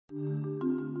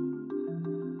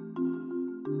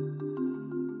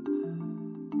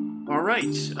All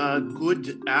right,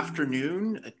 good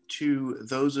afternoon to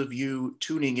those of you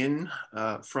tuning in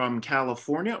from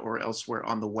California or elsewhere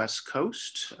on the West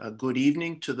Coast. Good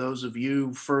evening to those of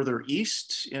you further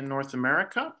east in North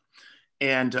America.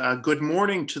 And good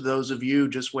morning to those of you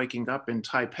just waking up in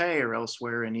Taipei or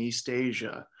elsewhere in East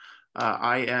Asia.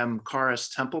 I am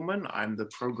Karis Templeman. I'm the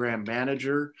program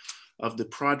manager of the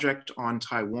project on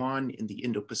Taiwan in the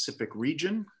Indo-Pacific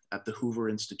region at the Hoover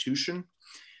Institution.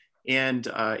 And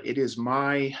it is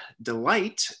my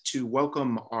delight to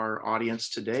welcome our audience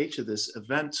today to this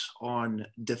event on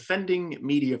defending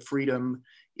media freedom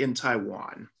in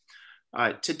Taiwan.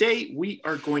 Today, we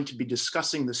are going to be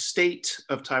discussing the state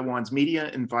of Taiwan's media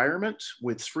environment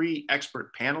with three expert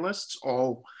panelists,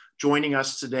 all joining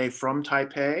us today from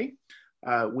Taipei.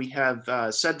 We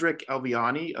have Cedric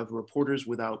Alviani of Reporters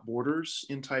Without Borders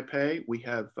in Taipei. We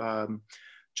have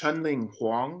Chunling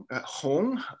Hong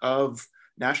of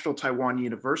National Taiwan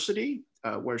University,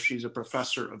 where she's a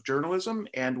professor of journalism.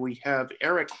 And we have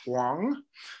Eric Huang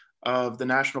of the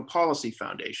National Policy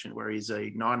Foundation, where he's a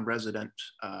non-resident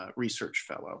research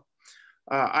fellow.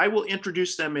 I will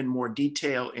introduce them in more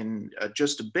detail in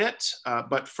just a bit,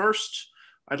 but first,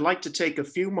 I'd like to take a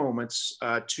few moments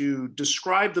to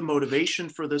describe the motivation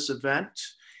for this event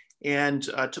and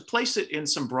to place it in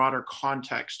some broader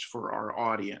context for our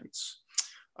audience.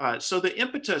 So the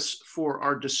impetus for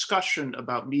our discussion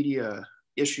about media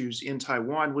issues in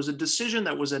Taiwan was a decision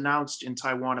that was announced in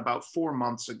Taiwan about 4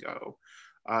 months ago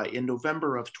in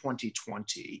November of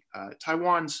 2020.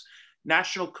 Taiwan's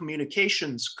National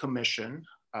Communications Commission,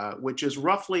 which is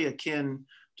roughly akin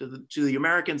to the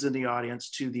Americans in the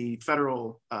audience to the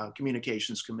Federal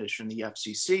Communications Commission, the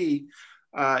FCC,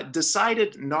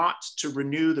 decided not to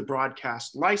renew the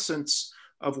broadcast license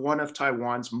of one of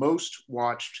Taiwan's most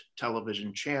watched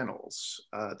television channels,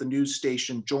 the news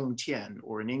station Zhongtian,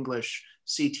 or in English,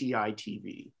 CTI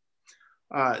TV.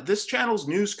 This channel's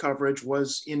news coverage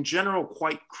was in general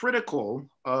quite critical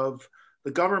of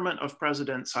the government of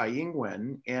President Tsai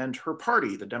Ing-wen and her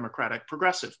party, the Democratic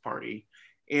Progressive Party,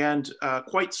 and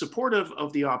quite supportive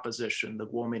of the opposition, the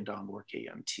Kuomintang or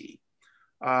KMT.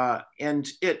 And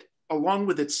it, along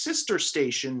with its sister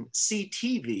station,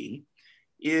 CTV,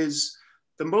 is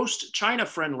the most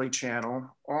China-friendly channel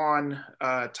on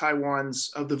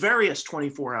Taiwan's, of the various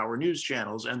 24-hour news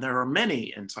channels, and there are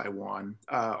many in Taiwan,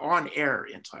 on air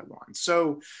in Taiwan.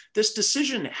 So this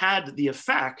decision had the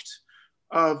effect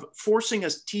of forcing a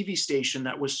TV station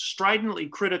that was stridently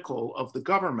critical of the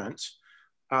government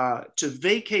to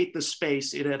vacate the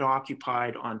space it had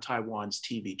occupied on Taiwan's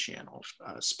TV channel,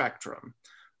 Spectrum.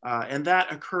 And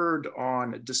that occurred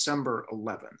on December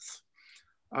 11th.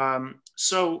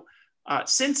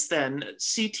 Since then,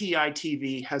 CTI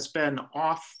TV has been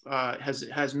off,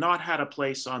 has not had a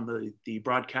place on the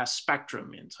broadcast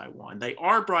spectrum in Taiwan. They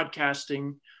are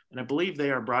broadcasting, and I believe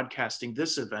they are broadcasting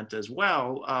this event as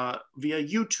well via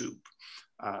YouTube.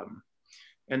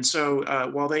 And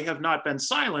so while they have not been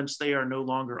silenced, they are no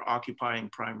longer occupying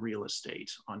prime real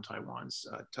estate on Taiwan's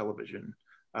television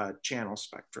channel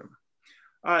spectrum.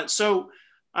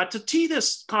 To tee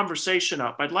this conversation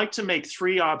up, I'd like to make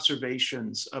three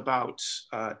observations about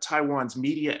Taiwan's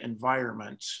media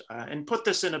environment and put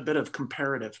this in a bit of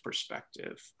comparative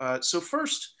perspective. So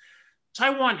first,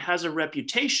 Taiwan has a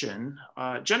reputation,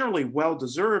 generally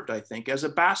well-deserved, I think, as a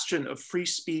bastion of free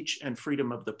speech and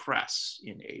freedom of the press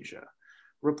in Asia.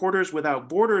 Reporters Without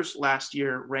Borders last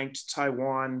year ranked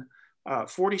Taiwan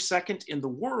 42nd in the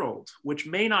world, which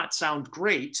may not sound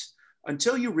great,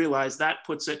 until you realize that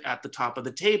puts it at the top of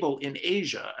the table in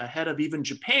Asia, ahead of even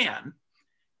Japan,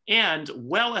 and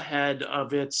well ahead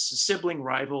of its sibling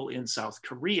rival in South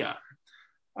Korea.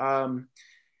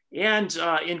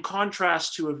 In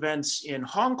contrast to events in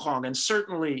Hong Kong, and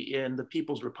certainly in the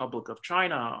People's Republic of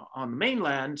China on the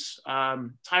mainland,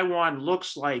 Taiwan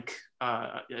looks like,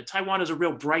 Taiwan is a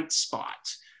real bright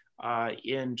spot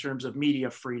in terms of media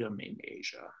freedom in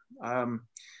Asia.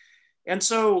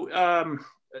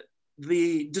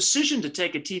 The decision to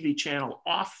take a TV channel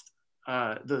off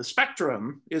the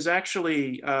spectrum is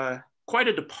actually quite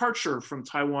a departure from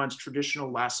Taiwan's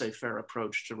traditional laissez-faire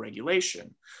approach to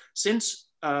regulation. Since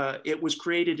it was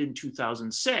created in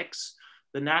 2006,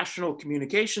 the National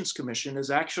Communications Commission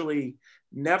has actually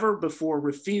never before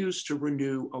refused to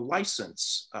renew a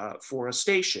license for a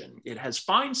station. It has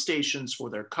fined stations for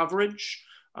their coverage,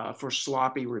 for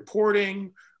sloppy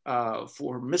reporting,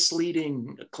 for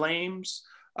misleading claims.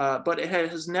 But it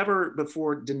has never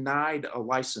before denied a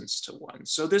license to one.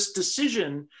 So this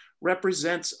decision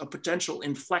represents a potential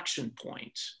inflection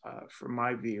point, from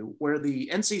my view, where the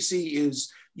NCC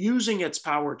is using its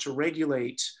power to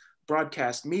regulate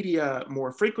broadcast media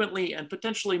more frequently and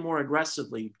potentially more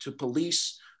aggressively to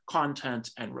police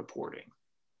content and reporting.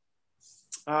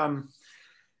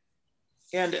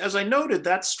 And as I noted,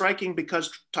 that's striking because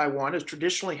Taiwan has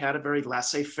traditionally had a very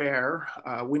laissez-faire,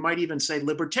 we might even say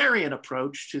libertarian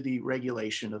approach to the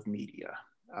regulation of media.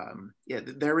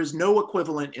 There is no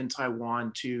equivalent in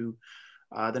Taiwan to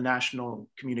the National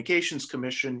Communications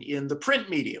Commission in the print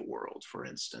media world, for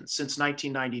instance. Since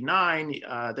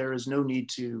 1999, there is no need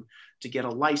to get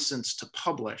a license to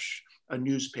publish a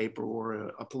newspaper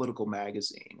or a political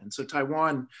magazine. And so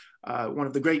Taiwan, one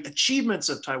of the great achievements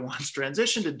of Taiwan's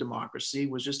transition to democracy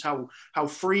was just how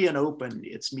free and open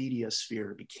its media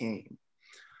sphere became.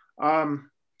 The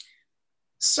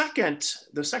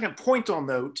second point I'll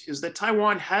note is that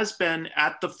Taiwan has been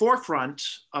at the forefront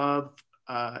of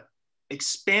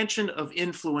expansion of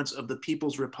influence of the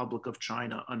People's Republic of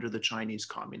China under the Chinese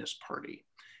Communist Party.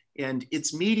 And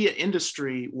its media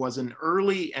industry was an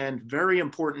early and very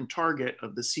important target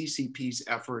of the CCP's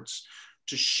efforts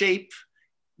to shape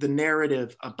the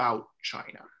narrative about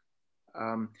China.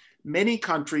 Many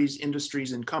countries,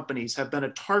 industries, and companies have been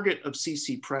a target of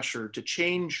CC pressure to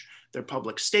change their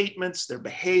public statements, their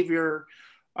behavior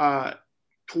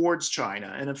towards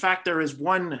China. And in fact, there is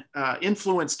one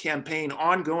influence campaign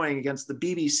ongoing against the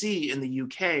BBC in the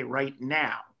UK right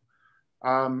now.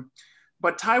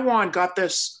 But Taiwan got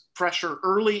this pressure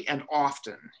early and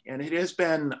often, and it has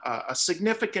been a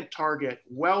significant target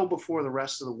well before the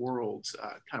rest of the world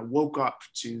kind of woke up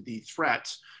to the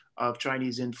threat of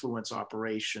Chinese influence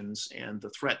operations and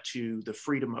the threat to the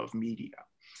freedom of media.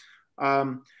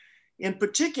 In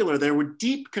particular, there were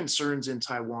deep concerns in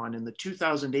Taiwan in the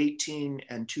 2018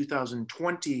 and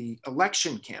 2020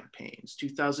 election campaigns.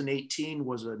 2018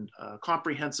 was a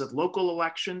comprehensive local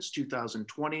elections.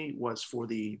 2020 was for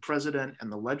the president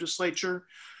and the legislature.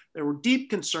 There were deep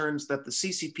concerns that the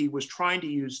CCP was trying to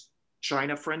use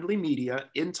China-friendly media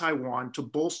in Taiwan to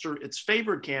bolster its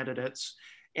favored candidates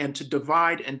and to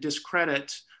divide and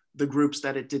discredit the groups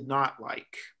that it did not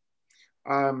like.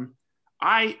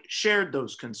 I shared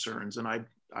those concerns, and I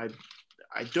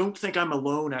don't think I'm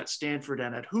alone at Stanford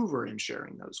and at Hoover in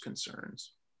sharing those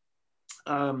concerns.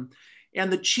 And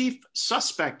the chief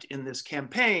suspect in this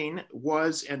campaign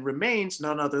was and remains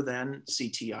none other than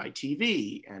CTI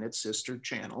TV and its sister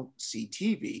channel,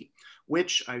 CTV,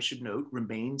 which I should note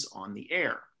remains on the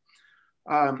air.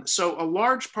 So a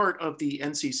large part of the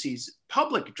NCC's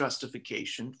public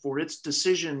justification for its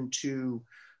decision to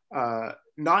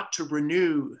not to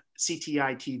renew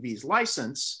CTI TV's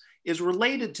license is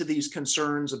related to these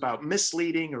concerns about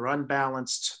misleading or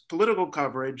unbalanced political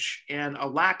coverage and a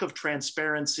lack of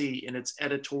transparency in its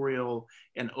editorial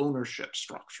and ownership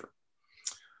structure,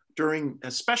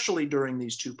 especially during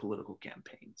these two political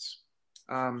campaigns.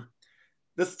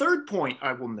 The third point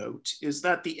I will note is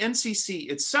that the NCC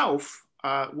itself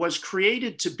was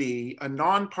created to be a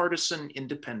nonpartisan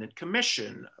independent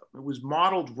commission. It was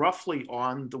modeled roughly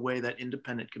on the way that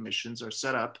independent commissions are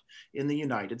set up in the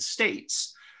United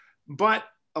States. But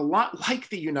a lot like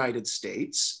the United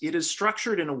States, it is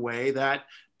structured in a way that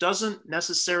doesn't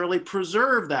necessarily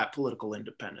preserve that political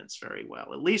independence very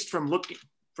well. At least from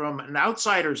an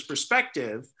outsider's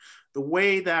perspective, the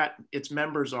way that its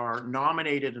members are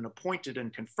nominated and appointed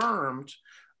and confirmed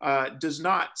does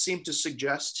not seem to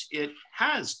suggest it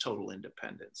has total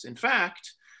independence. In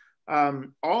fact,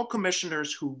 all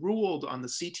commissioners who ruled on the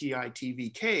CTI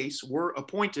TV case were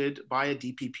appointed by a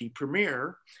DPP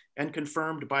premier and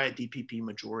confirmed by a DPP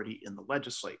majority in the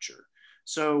legislature.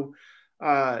 So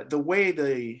the way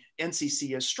the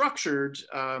NCC is structured,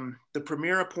 the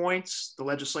premier appoints, the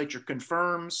legislature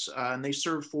confirms, and they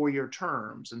serve 4-year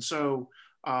terms. And so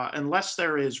unless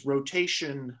there is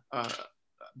rotation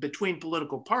between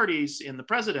political parties in the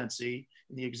presidency,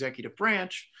 in the executive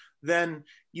branch, then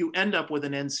you end up with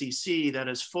an NCC that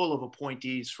is full of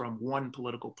appointees from one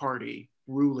political party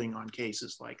ruling on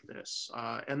cases like this.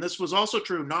 And this was also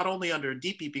true not only under a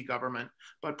DPP government,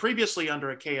 but previously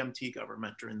under a KMT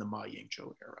government during the Ma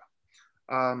Ying-jeou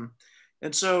era.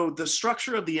 And so the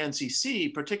structure of the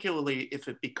NCC, particularly if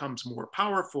it becomes more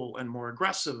powerful and more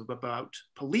aggressive about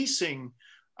policing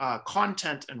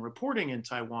content and reporting in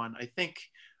Taiwan, I think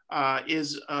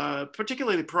is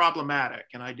particularly problematic.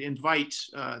 And I'd invite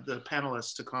the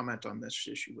panelists to comment on this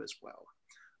issue as well.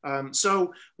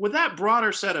 So with that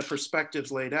broader set of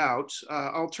perspectives laid out,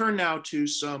 I'll turn now to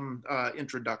some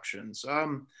introductions.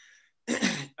 Our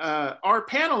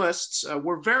panelists,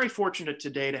 we're very fortunate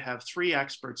today to have 3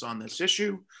 experts on this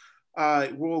issue.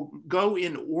 We'll go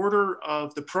in order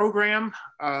of the program.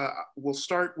 We'll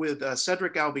start with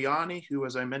Cedric Albiani, who,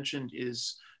 as I mentioned,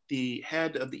 is the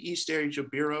head of the East Asia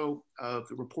Bureau of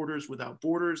Reporters Without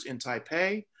Borders in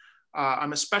Taipei.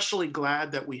 I'm especially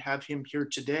glad that we have him here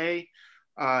today,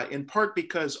 in part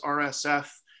because RSF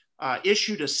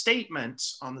issued a statement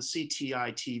on the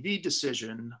CTI TV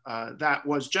decision that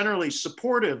was generally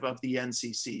supportive of the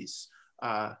NCC's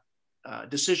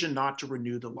decision not to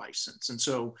renew the license. And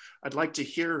so I'd like to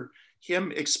hear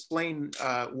him explain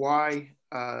why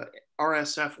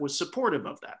RSF was supportive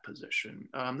of that position.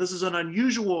 This is an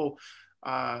unusual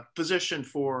position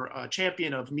for a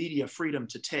champion of media freedom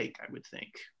to take, I would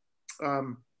think.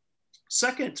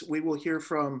 Second, we will hear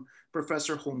from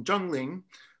Professor Hong Zhengling,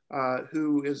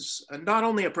 who is not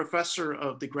only a professor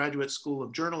of the Graduate School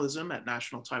of Journalism at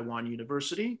National Taiwan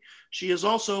University, she is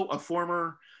also a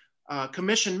former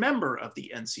commission member of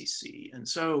the NCC. And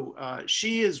so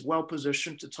she is well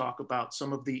positioned to talk about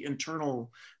some of the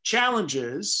internal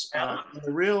challenges,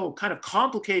 the real kind of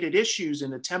complicated issues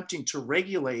in attempting to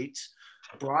regulate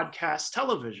broadcast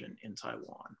television in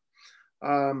Taiwan.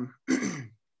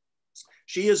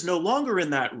 She is no longer in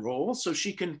that role, so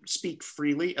she can speak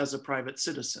freely as a private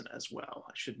citizen as well.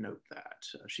 I should note that.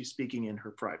 She's speaking in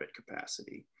her private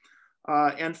capacity.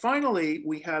 And finally,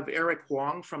 we have Eric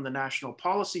Huang from the National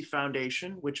Policy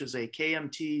Foundation, which is a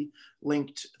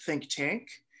KMT-linked think tank.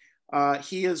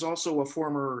 He is also a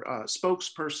former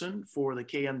spokesperson for the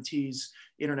KMT's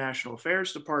International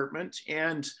Affairs Department,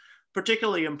 and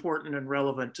particularly important and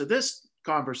relevant to this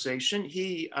conversation,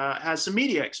 he has some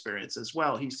media experience as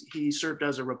well. He served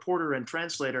as a reporter and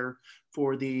translator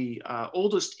for the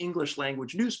oldest English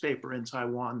language newspaper in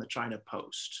Taiwan, the China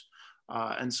Post.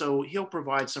 And so he'll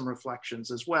provide some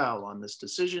reflections as well on this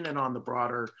decision and on the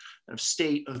broader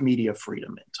state of media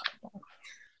freedom in Taiwan.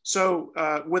 So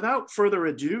without further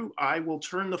ado, I will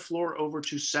turn the floor over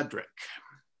to Cedric.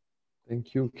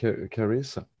 Thank you,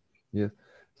 Carissa. Yeah.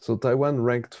 So Taiwan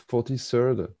ranked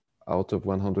 43rd out of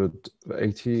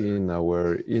 180 in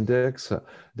our index.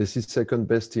 This is second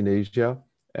best in Asia.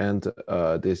 And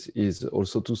this is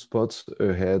also 2 spots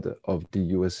ahead of the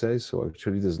USA. So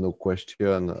actually, there's no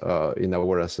question in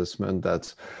our assessment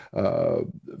that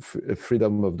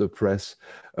freedom of the press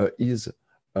is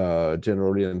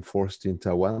generally enforced in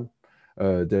Taiwan.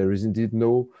 There is indeed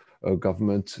no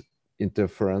government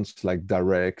interference like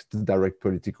direct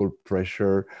political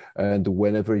pressure. And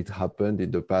whenever it happened in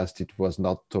the past, it was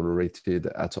not tolerated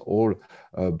at all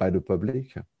by the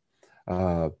public.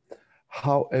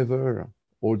 However,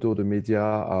 although the media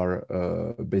are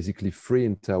basically free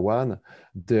in Taiwan,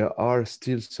 there are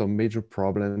still some major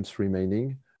problems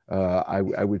remaining. I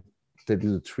would tell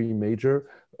you the 3 major: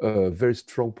 very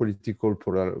strong political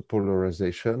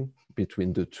polarization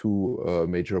between the 2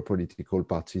 major political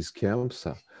parties' camps,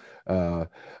 a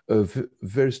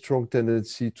very strong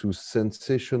tendency to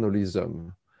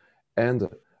sensationalism, and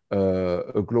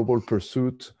a global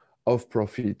pursuit of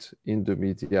profit in the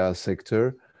media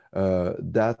sector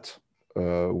that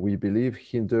we believe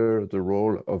hinder the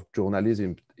role of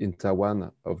journalism in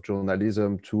Taiwan, of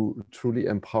journalism to truly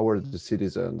empower the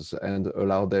citizens and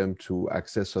allow them to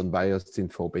access unbiased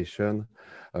information.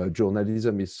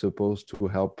 Journalism is supposed to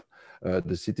help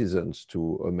the citizens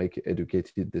to make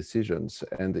educated decisions.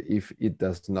 And if it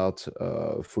does not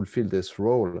fulfill this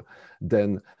role,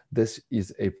 then this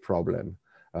is a problem.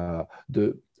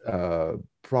 The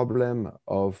problem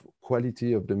of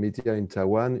quality of the media in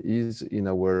Taiwan is, in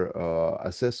our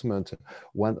assessment,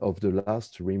 one of the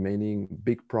last remaining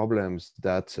big problems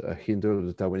that hinder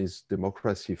the Taiwanese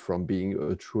democracy from being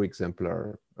a true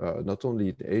exemplar, not only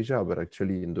in Asia, but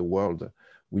actually in the world,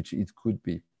 which it could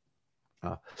be.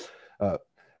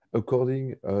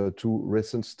 According to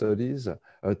recent studies,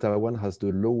 Taiwan has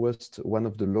one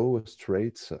of the lowest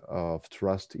rates of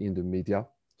trust in the media,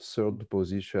 3rd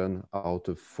position out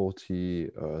of 40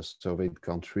 surveyed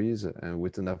countries, and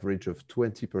with an average of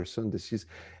 20%. This is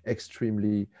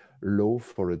extremely low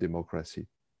for a democracy.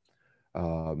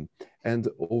 And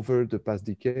over the past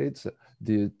decades,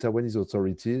 the Taiwanese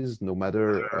authorities, no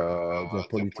matter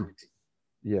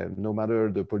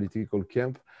the political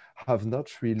camp, have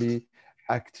not really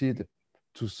acted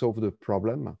to solve the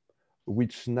problem,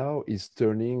 which now is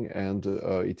turning, and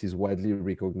it is widely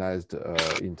recognized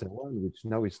in Taiwan, which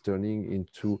now is turning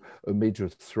into a major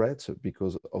threat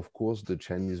because, of course, the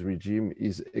Chinese regime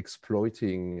is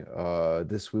exploiting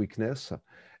this weakness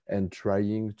and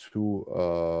trying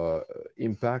to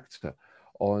impact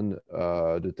on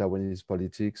the Taiwanese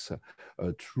politics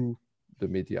through the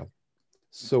media.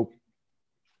 So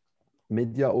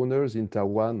Media owners in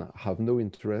Taiwan have no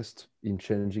interest in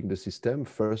changing the system.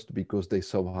 First, because they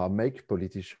somehow make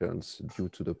politicians due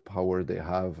to the power they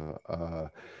have.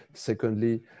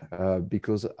 Secondly,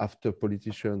 because after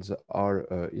politicians are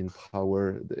in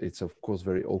power, it's of course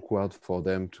very awkward for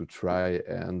them to try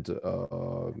and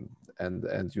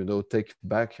take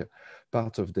back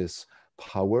part of this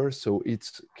power. So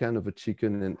it's kind of a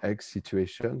chicken and egg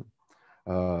situation.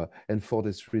 And for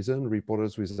this reason,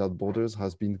 Reporters Without Borders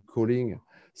has been calling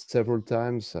several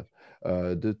times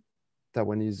the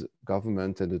Taiwanese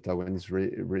government and the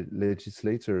Taiwanese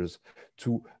legislators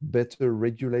to better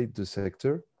regulate the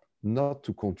sector, not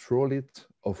to control it,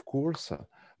 of course,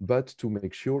 but to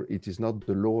make sure it is not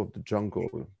the law of the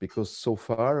jungle. Because so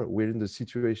far, we're in the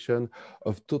situation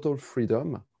of total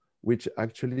freedom, which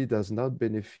actually does not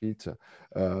benefit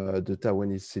the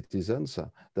Taiwanese citizens,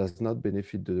 does not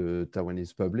benefit the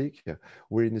Taiwanese public.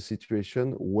 We're in a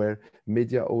situation where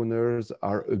media owners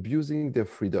are abusing their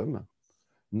freedom,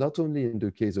 not only in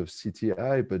the case of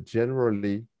CTI, but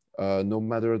generally, no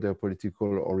matter their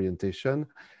political orientation.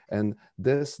 And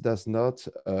this does not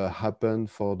happen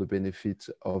for the benefit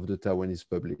of the Taiwanese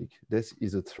public. This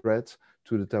is a threat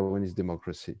to the Taiwanese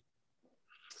democracy.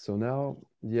 So now,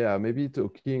 yeah, maybe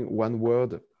talking one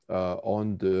word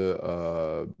on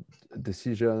the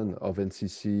decision of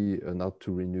NCC not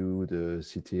to renew the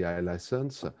CTI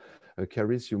license.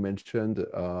 Caris, you mentioned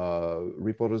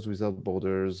Reporters Without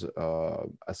Borders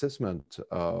assessment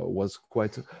was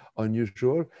quite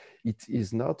unusual. It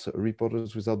is not.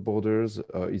 Reporters Without Borders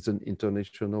is an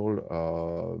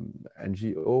international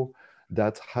NGO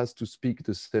that has to speak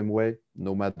the same way,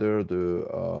 no matter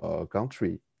the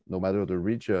country, no matter the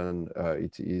region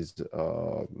it is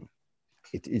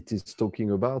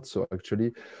talking about. So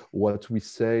actually, what we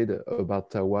said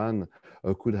about Taiwan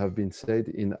could have been said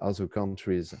in other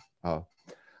countries.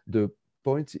 The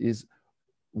point is,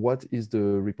 what is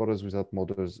the Reporters Without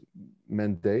Borders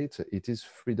mandate? It is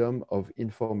freedom of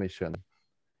information.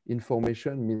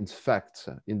 Information means facts.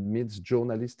 It means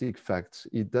journalistic facts.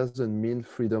 It doesn't mean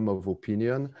freedom of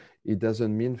opinion. It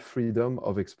doesn't mean freedom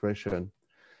of expression.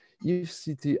 If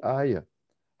CTI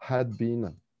had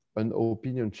been an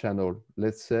opinion channel,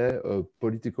 let's say a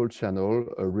political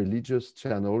channel, a religious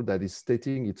channel that is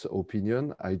stating its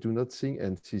opinion, I do not think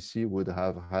NCC would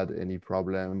have had any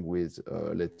problem with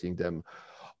letting them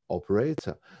operate.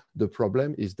 The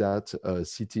problem is that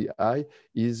CTI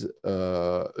is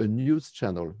a news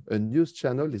channel. A news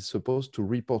channel is supposed to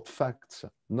report facts,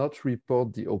 not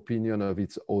report the opinion of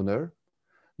its owner,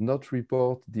 not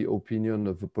report the opinion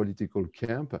of a political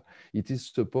camp. It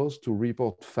is supposed to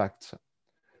report facts.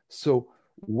 So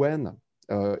when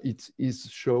it is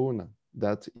shown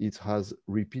that it has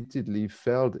repeatedly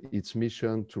failed its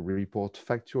mission to report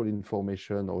factual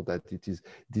information, or that it is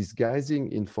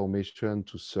disguising information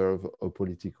to serve a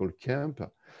political camp,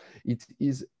 it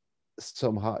is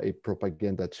somehow a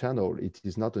propaganda channel. It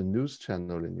is not a news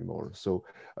channel anymore. So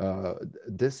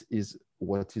this is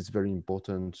what is very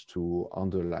important to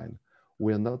underline.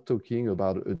 We're not talking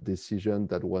about a decision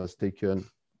that was taken,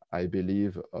 I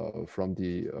believe, from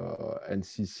the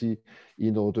NCC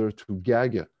in order to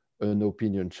gag an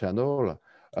opinion channel.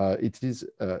 It is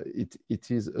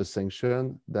a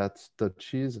sanction that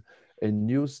touches a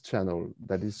news channel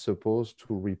that is supposed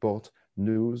to report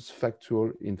news,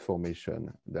 factual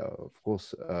information. Now, of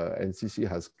course, NCC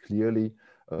has clearly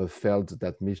failed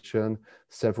that mission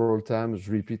several times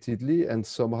repeatedly, and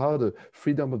somehow the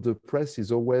freedom of the press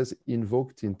is always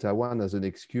invoked in Taiwan as an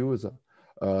excuse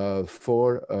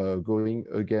for going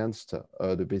against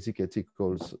the basic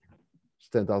ethical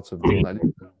standards of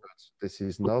journalism. This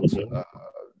is not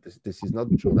this is not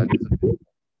journalism.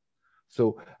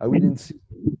 So I will insist,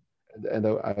 and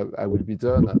I will be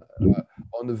done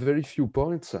on a very few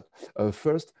points.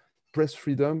 First, press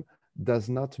freedom does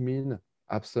not mean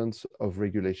absence of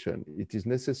regulation. It is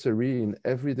necessary in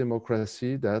every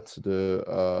democracy that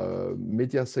the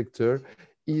media sector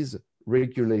is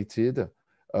regulated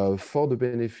for the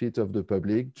benefit of the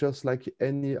public, just like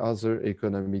any other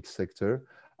economic sector.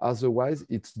 Otherwise,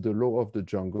 it's the law of the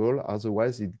jungle.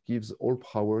 Otherwise, it gives all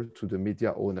power to the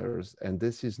media owners, and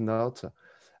this is not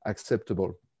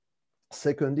acceptable.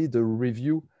 Secondly, the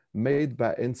review made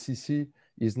by NCC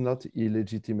is not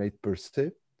illegitimate per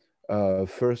se.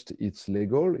 First, it's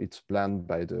legal, it's planned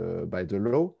by the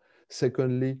law.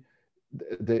 Secondly,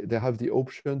 they have the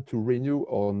option to renew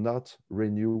or not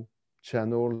renew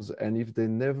channels, and if they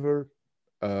never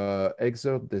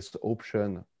exert this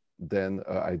option, then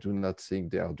I do not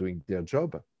think they are doing their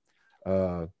job.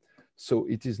 So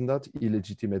it is not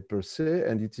illegitimate per se,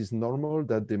 and it is normal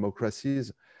that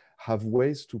democracies have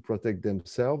ways to protect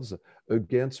themselves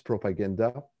against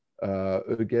propaganda,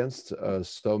 against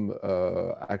some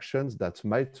actions that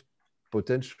might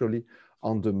potentially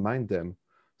undermine them.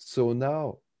 So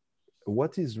now,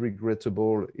 what is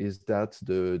regrettable is that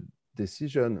the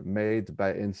decision made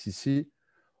by NCC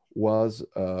was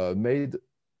made,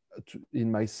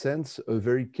 in my sense, a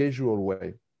very casual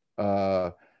way.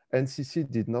 NCC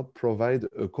did not provide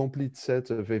a complete set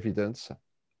of evidence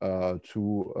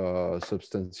to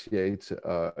substantiate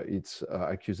its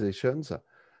accusations.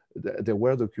 There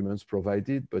were documents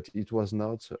provided, but it was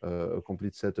not a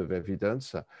complete set of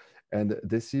evidence. And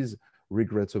this is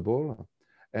regrettable.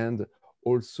 And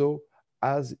also,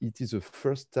 as it is a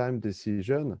first-time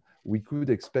decision, we could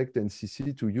expect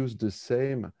NCC to use the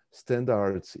same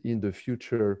standards in the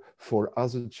future for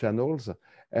other channels,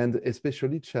 and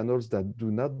especially channels that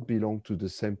do not belong to the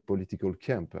same political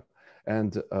camp.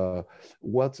 And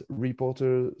what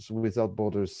Reporters Without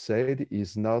Borders said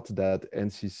is not that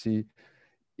NCC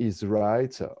is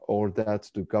right, or that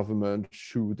the government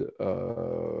should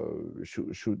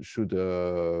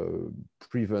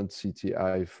prevent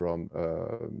CTI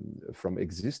from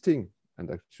existing. And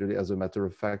actually, as a matter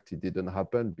of fact, it didn't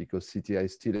happen because CTI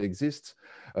still exists.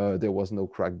 There was no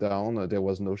crackdown. There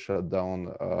was no shutdown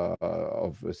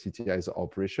of CTI's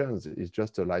operations. It's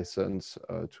just a license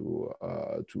to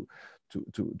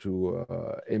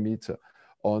emit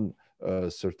on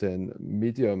a certain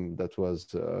medium that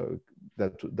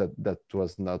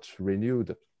was not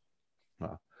renewed.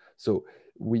 So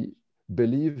we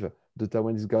believe the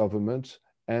Taiwanese government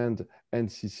and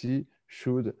NCC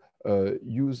should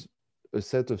use a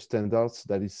set of standards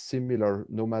that is similar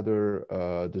no matter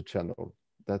the channel.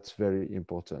 That's very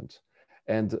important.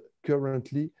 And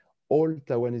currently, all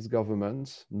Taiwanese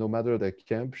governments, no matter their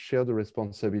camp, share the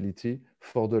responsibility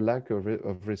for the lack of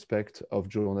respect of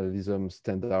journalism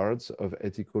standards, of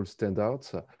ethical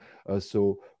standards.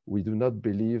 So we do not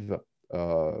believe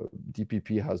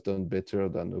DPP has done better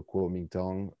than the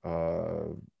Kuomintang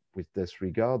with this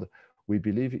regard. We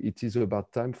believe it is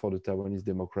about time for the Taiwanese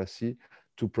democracy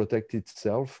to protect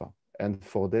itself. And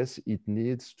for this, it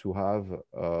needs to have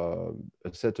a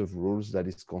set of rules that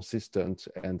is consistent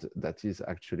and that is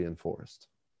actually enforced.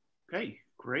 Okay,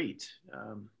 great.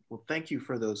 Well, thank you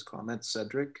for those comments,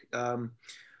 Cedric.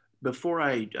 Before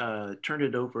I turn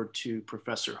it over to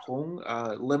Professor Hong,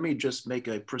 let me just make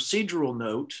a procedural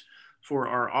note for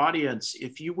our audience.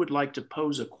 If you would like to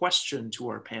pose a question to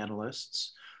our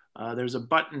panelists, there's a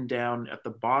button down at the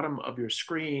bottom of your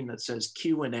screen that says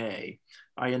Q&A.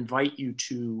 I invite you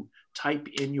to type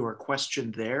in your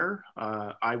question there.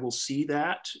 I will see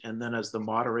that, and then as the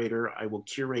moderator, I will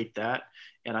curate that.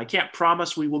 And I can't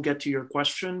promise we will get to your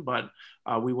question, but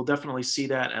we will definitely see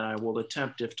that, and I will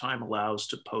attempt, if time allows,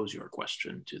 to pose your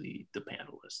question to the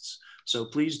panelists. So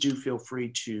please do feel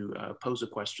free to pose a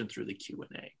question through the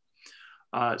Q&A.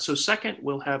 So second,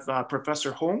 we'll have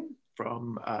Professor Hong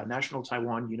from National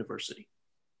Taiwan University.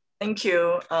 Thank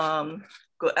you.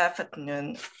 Good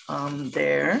afternoon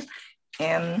there.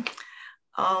 And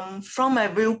from my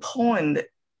viewpoint,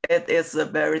 it is a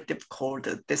very difficult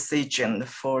decision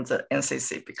for the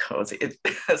NCC because it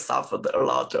suffered a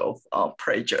lot of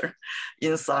pressure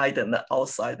inside and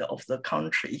outside of the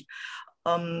country.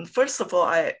 First of all,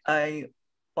 I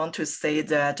want to say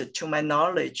that to my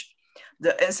knowledge,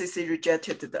 the NCC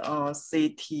rejected the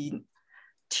CCTV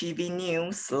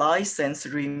News license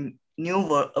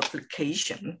renewal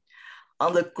application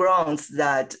on the grounds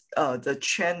that the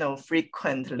channel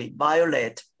frequently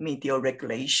violate media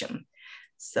regulation.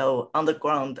 So on the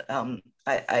ground,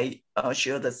 I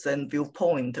share the same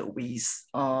viewpoint with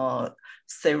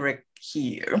Cedric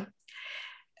here.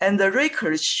 And the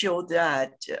records show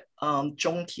that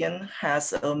Zhongtian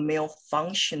has a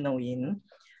malfunctioning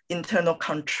internal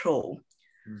control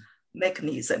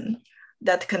mechanism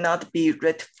that cannot be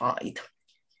rectified.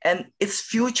 And its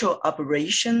future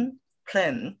operation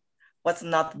plan was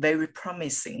not very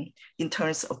promising in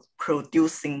terms of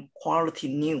producing quality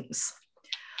news.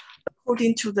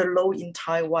 According to the law in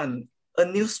Taiwan, a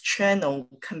news channel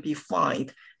can be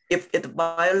fined if it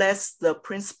violates the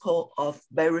principle of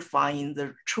verifying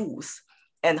the truth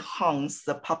and harms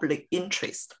the public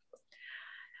interest.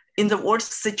 In the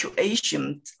worst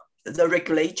situation, the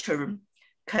regulator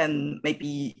can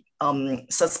maybe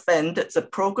suspend the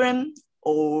program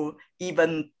or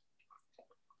even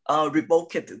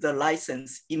revoke the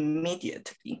license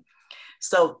immediately.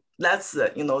 So that's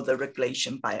the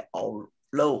regulation by our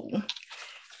law.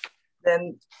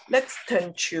 Then let's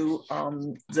turn to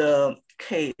the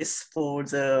case for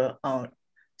the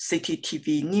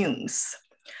CCTV News.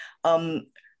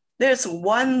 There's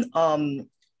one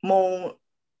more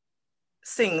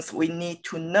things we need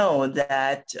to know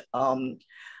that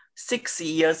 6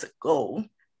 years ago,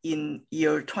 in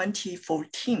year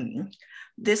 2014,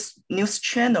 this news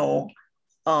channel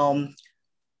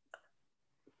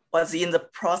was in the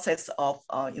process of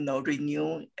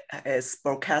renewing its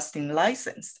broadcasting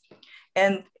license.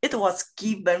 And it was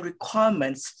given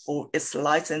requirements for its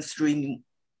license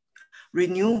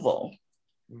renewal.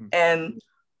 And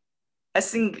I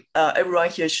think everyone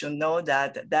here should know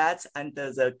that that's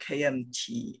under the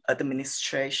KMT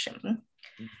administration.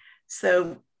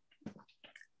 So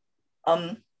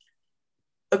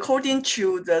according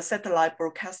to the Satellite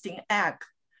Broadcasting Act,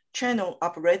 channel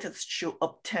operators should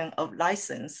obtain a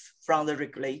license from the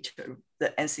regulator,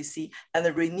 the NCC,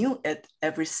 and renew it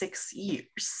every 6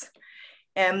 years.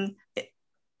 And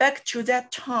back to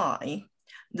that time,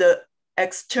 the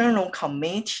external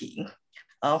committee,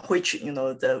 which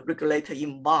the regulator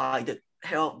invited,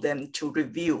 help them to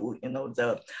review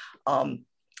the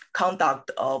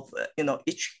conduct of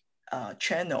each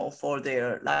channel for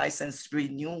their license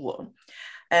renewal,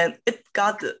 and it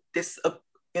got this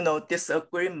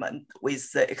disagreement with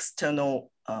the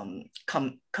external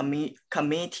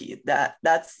committee.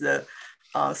 That's the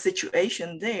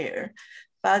situation there.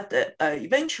 But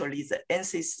eventually, the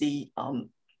NCC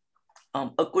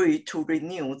agreed to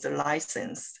renew the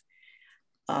license.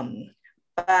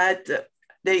 But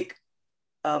they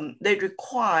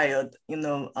required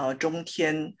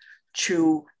Zhongtian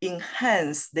to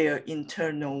enhance their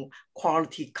internal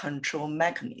quality control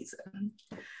mechanism.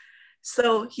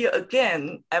 So here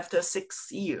again, after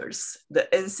 6 years, the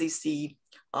NCC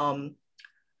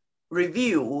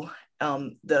review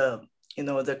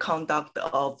the conduct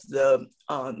of the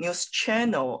news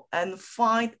channel and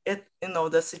find it,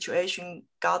 the situation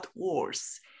got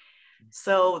worse.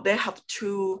 So they have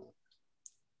to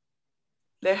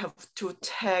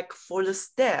take further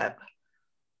step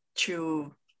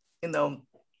to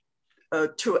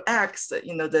ask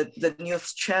the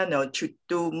news channel to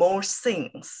do more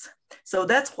things. So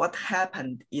that's what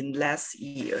happened in last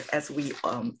year, as we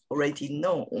already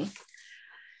know.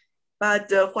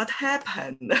 But what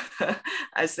happened,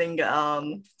 I think,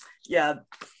 the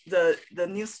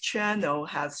news channel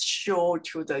has shown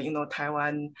to the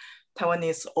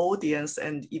Taiwanese audience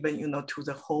and even to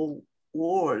the whole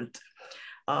world.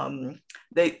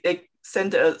 They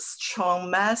sent a strong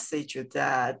message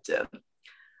that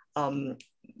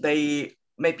they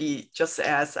maybe, just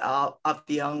as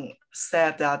Abdian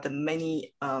said, that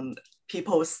many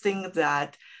people think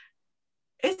that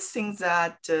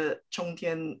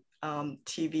Zhongtian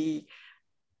TV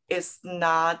is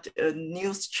not a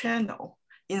news channel.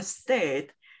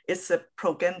 Instead, it's a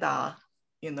propaganda,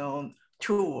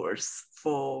 tools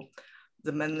for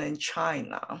the mainland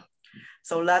China.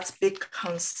 So that's big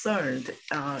concern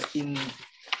in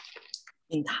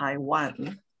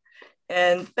Taiwan.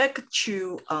 And back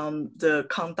to the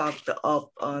conduct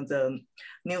of the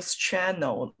news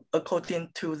channel, according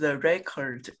to the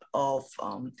record of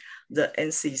the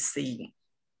NCC,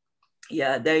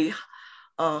 they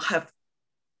have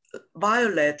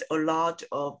violated a lot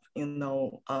of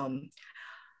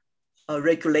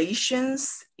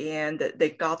regulations, and they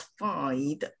got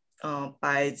fined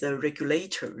by the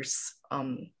regulators.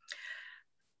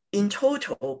 In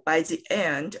total, by the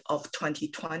end of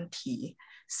 2020,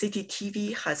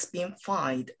 CCTV has been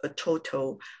fined a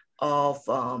total of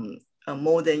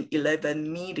more than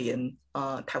 11 million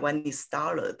Taiwanese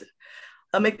dollars.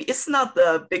 Maybe it's not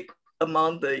a big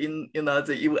amount in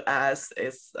the US,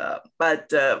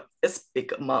 but it's a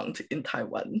big amount in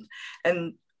Taiwan.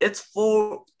 And it's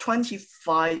for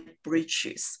 25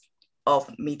 breaches of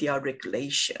media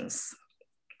regulations.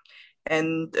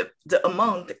 And the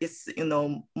amount is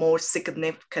more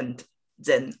significant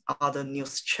than other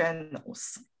news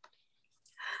channels.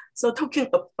 So talking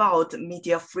about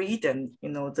media freedom,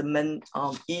 the main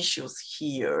issues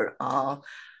here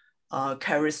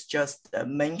Carrie's just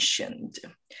mentioned.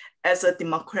 As a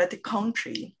democratic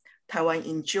country, Taiwan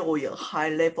enjoys a high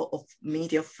level of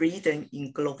media freedom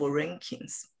in global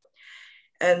rankings.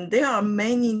 And there are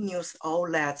many news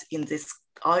outlets in this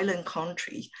island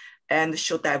country and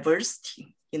show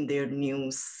diversity in their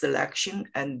news selection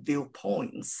and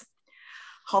viewpoints.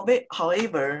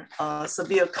 However,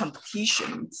 severe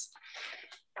competition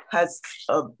has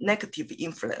a negative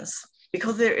influence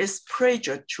because there is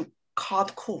pressure to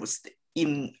cut costs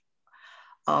in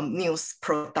news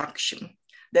production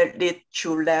that lead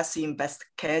to less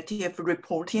investigative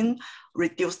reporting,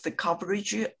 reduce the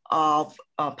coverage of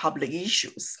public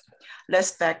issues,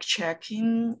 less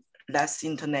fact-checking, less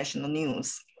international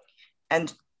news,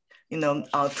 and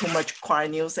too much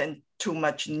quiet news and too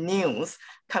much news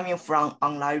coming from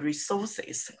online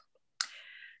resources.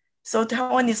 So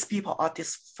Taiwanese people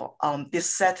are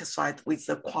dissatisfied with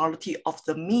the quality of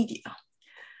the media.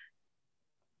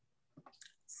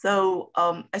 So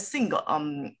I think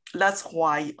that's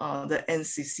why the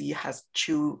NCC has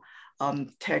to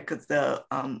take the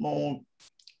more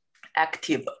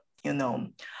active,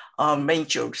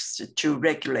 measures to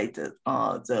regulate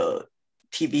the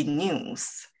TV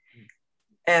news.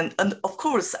 And of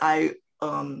course, I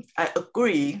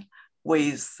agree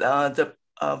with the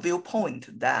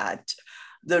viewpoint that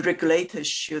the regulators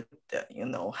should,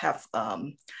 have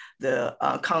the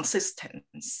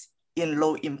consistency in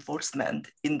law enforcement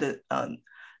in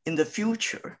the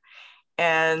future.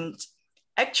 And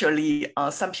actually,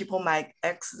 some people might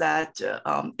ask that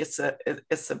it's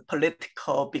a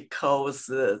political because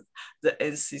the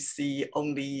NCC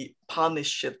only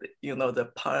punished, the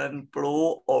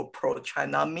pan-blue or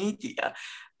pro-China media,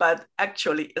 but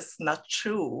actually it's not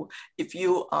true. If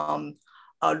you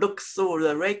look through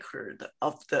the record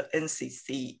of the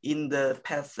NCC in the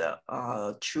past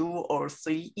 2 or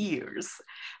 3 years,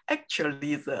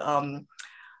 actually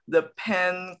the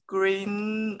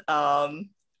pan-green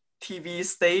TV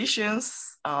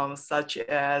stations, such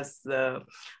as the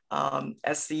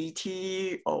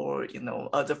SCT or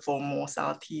other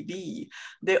Formosa TV,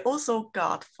 they also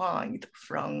got fined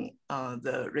from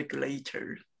the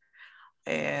regulator,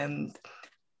 and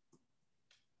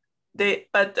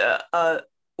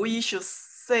we should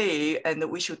say and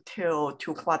we should tell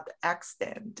to what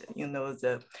extent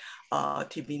the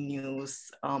TV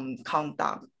news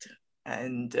conduct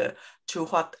and to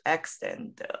what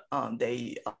extent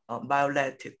they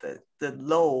violated the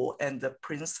law and the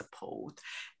principle.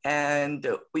 And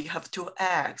we have to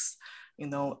ask,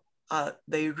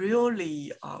 they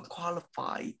really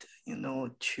qualified,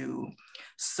 to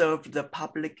serve the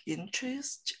public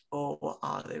interest, or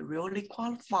are they really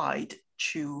qualified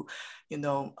to,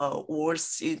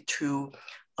 worthy to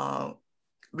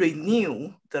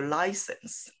renew the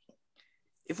license?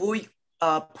 If we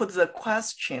put the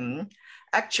question,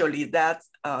 actually that's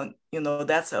a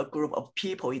group of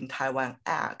people in Taiwan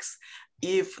asks,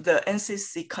 if the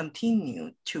NCC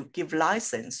continue to give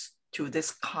license to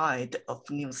this kind of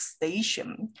news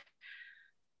station,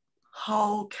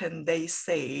 how can they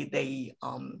say they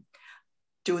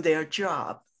do their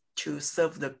job to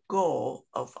serve the goal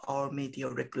of our media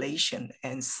regulation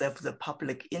and serve the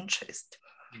public interest?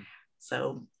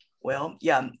 So, well,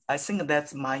 yeah, I think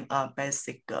that's my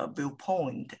basic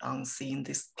viewpoint on seeing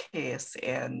this case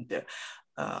and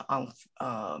on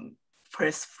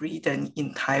press freedom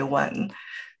in Taiwan.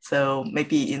 So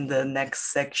maybe in the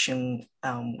next section,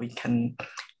 we can,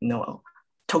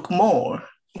 talk more,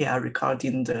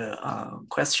 regarding the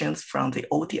questions from the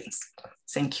audience.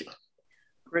 Thank you.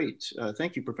 Great,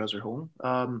 thank you, Professor Hong.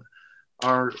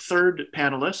 Our third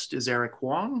panelist is Eric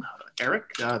Huang.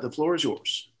 Eric, the floor is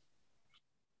yours.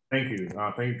 Thank you,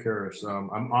 Karis.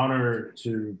 I'm honored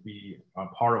to be a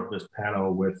part of this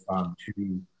panel with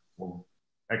two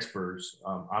experts.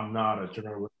 I'm not a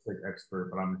journalistic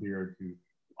expert, but I'm here to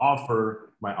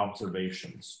offer my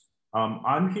observations.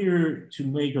 I'm here to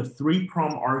make a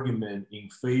three-pronged argument in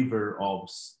favor of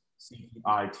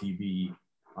CTI TV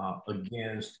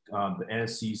against the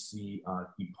NCC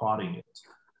departing it.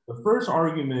 The first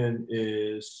argument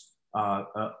is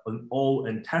an old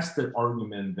and tested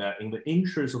argument that in the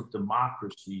interest of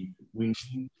democracy, we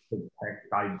need to protect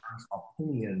diverse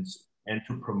opinions and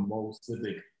to promote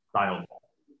civic dialogue.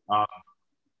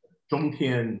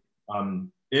 Zhongtian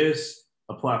is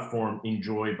a platform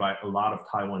enjoyed by a lot of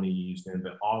Taiwanese and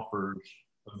that offers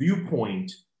a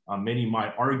viewpoint many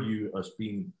might argue as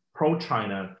being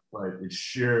pro-China, but it's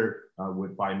shared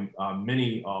by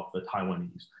many of the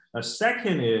Taiwanese. The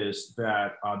second is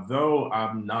that though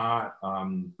I'm not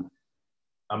an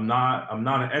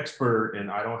expert and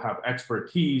I don't have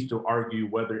expertise to argue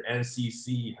whether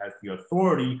NCC has the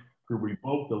authority to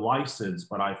revoke the license,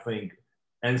 but I think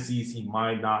NCC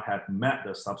might not have met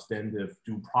the substantive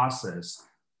due process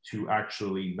to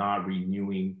actually not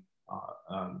renewing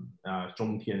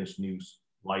Zhongtian's news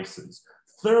license.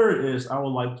 Third is I would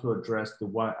like to address the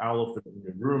white elephant in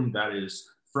the room, that is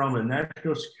from a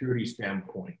national security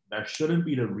standpoint. That shouldn't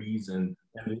be the reason,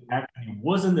 and it actually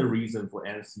wasn't the reason for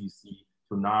NCC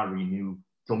to not renew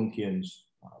Zhongtian's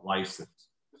license.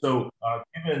 So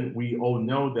given we all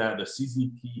know that the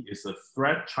CCP is a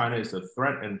threat, China is a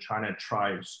threat, and China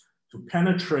tries to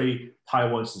penetrate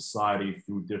Taiwan society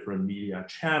through different media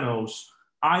channels,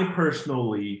 I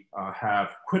personally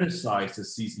have criticized the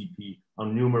CCP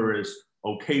on numerous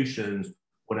occasions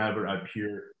whenever I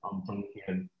appear on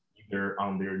Zhongtian, either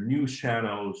on their news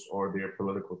channels or their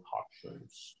political talk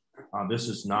shows. This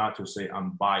is not to say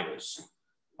I'm biased.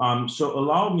 So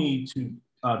allow me to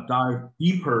dive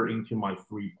deeper into my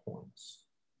 3 points.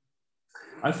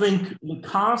 I think the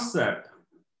concept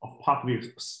of public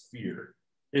sphere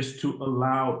is to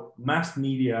allow mass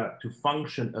media to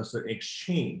function as an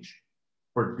exchange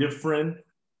for different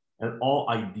and all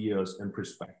ideas and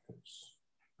perspectives.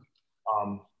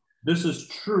 This is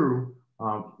true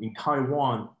in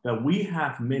Taiwan, that we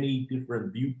have many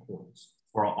different viewpoints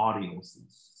for our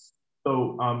audiences.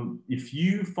 So if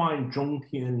you find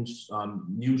Zhongtian's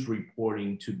news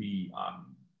reporting to be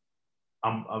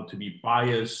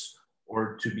biased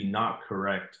or to be not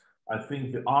correct, I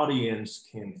think the audience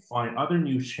can find other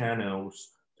news channels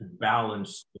to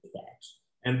balance the facts.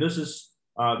 And this is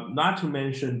not to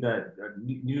mention that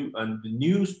the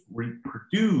news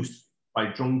reproduced by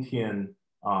Zhongtian,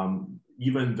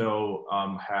 even though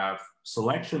have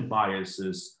selection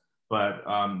biases, but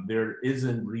there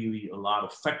isn't really a lot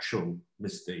of factual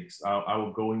mistakes. I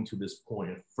will go into this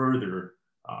point further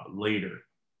later.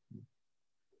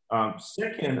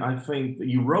 Second, I think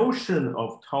the erosion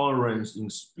of tolerance in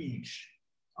speech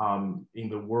in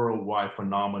the worldwide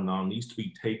phenomenon needs to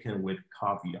be taken with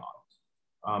caveat.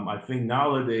 I think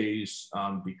nowadays,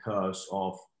 because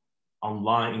of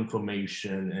online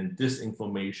information and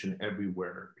disinformation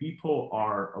everywhere, people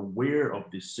are aware of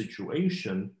this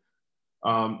situation.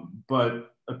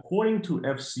 But according to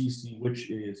FCC,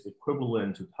 which is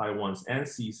equivalent to Taiwan's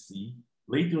NCC,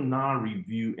 they do not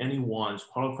review anyone's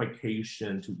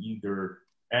qualification to either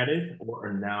edit or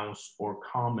announce or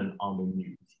comment on the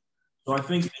news. So I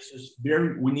think this is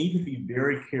we need to be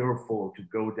very careful to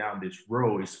go down this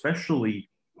road, especially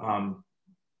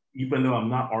even though I'm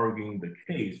not arguing the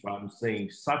case, but I'm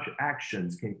saying such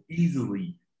actions can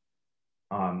easily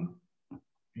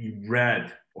be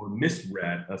read or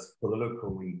misread as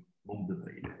politically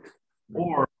motivated,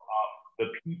 or the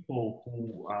people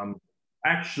who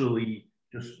actually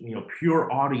just pure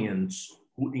audience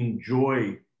who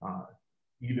enjoy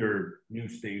either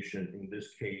news station, in this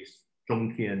case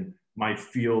Zhongtian, might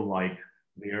feel like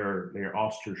they're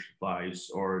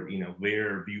ostracized, or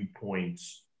their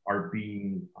viewpoints are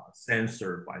being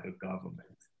censored by the government.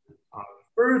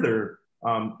 Further,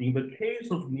 in the case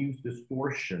of news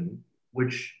distortion,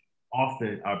 which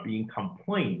often are being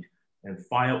complained and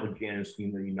filed against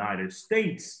in the United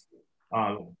States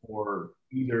for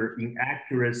either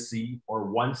inaccuracy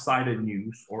or one-sided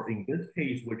news, or in this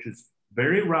case, which is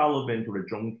very relevant to the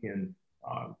Zhongtian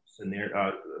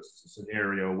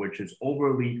scenario, which is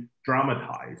overly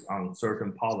dramatized on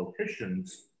certain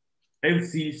politicians,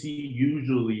 FCC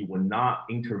usually will not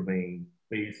intervene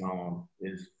based on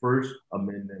its First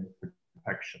Amendment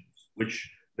protections, which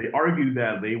they argue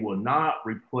that they will not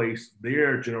replace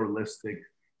their journalistic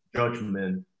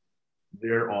judgment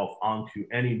thereof onto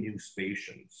any news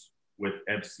stations with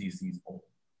FCC's own.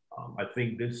 I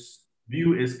think this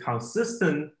view is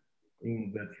consistent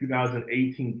in the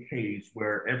 2018 case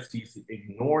where FCC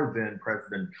ignored then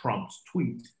President Trump's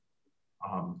tweet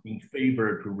in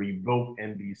favor to revoke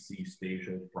NBC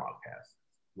station broadcast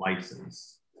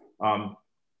license.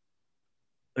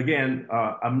 Again,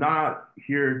 I'm not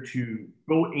here to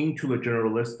go into the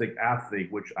journalistic ethic,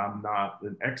 which I'm not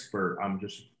an expert. I'm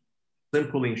just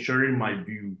simply sharing my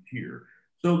view here.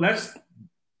 So let's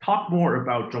talk more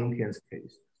about Zhongtian's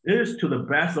case. It is, to the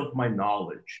best of my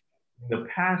knowledge, in the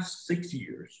past 6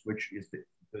 years, which is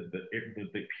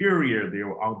the period they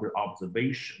were under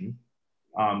observation,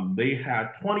 they had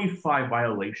 25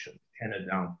 violations handed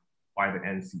down by the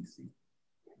NCC.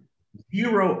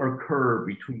 0 occurred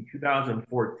between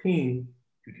 2014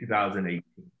 to 2018.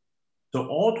 So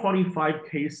all 25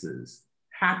 cases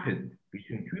happened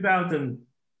between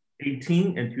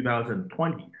 2018 and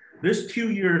 2020. This 2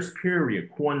 years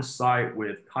period coincide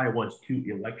with Taiwan's 2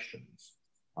 elections,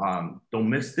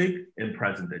 domestic and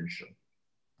presidential.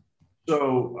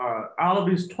 So out of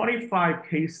these 25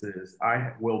 cases,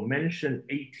 I will mention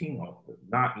 18 of them,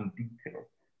 not in detail.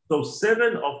 So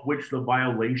 7 of which the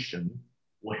violation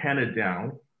were handed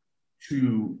down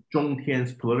to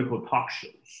Zhongtian's political talk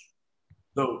shows.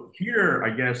 So here,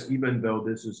 I guess, even though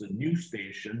this is a news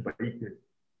station, but you could,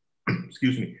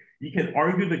 excuse me, you can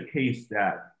argue the case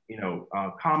that,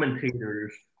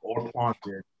 commentators or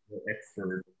pundits or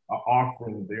experts are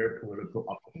offering their political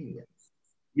opinions.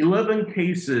 11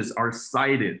 cases are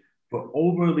cited for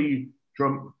overly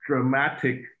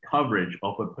dramatic coverage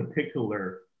of a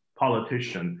particular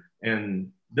politician.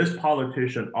 And this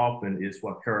politician often is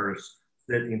what Paris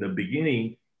said in the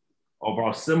beginning of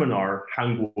our seminar,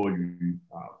 Han Guoyu,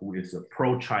 who is a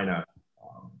pro-China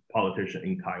politician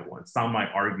in Taiwan. Some might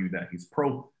argue that he's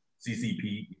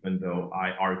pro-CCP, even though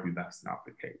I argue that's not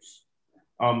the case.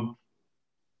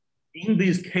 In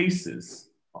these cases,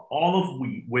 all of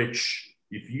which,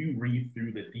 if you read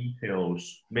through the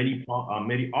details, many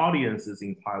audiences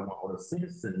in Taiwan or the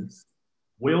citizens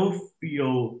will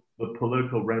feel the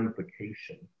political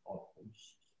ramification of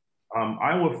this.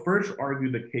 I will first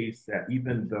argue the case that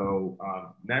even though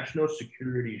national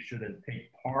security shouldn't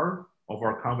take part of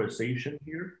our conversation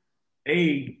here,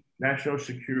 if national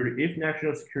security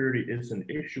is an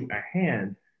issue at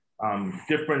hand,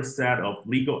 different set of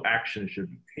legal action should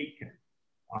be taken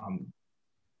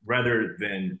rather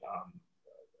than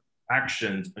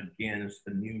actions against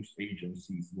the news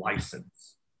agency's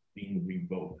license being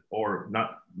revoked, or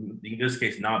not, in this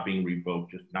case, not being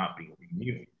revoked, just not being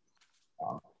renewed.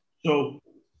 So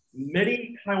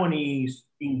many Taiwanese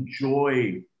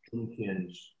enjoy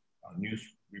Zhongtian's news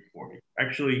reporting.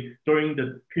 Actually, during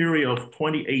the period of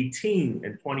 2018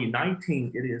 and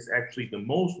 2019, it is actually the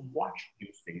most watched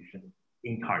news station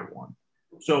in Taiwan.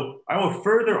 So I will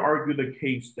further argue the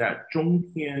case that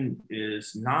Zhongtian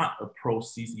is not a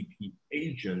pro-CCP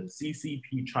agent,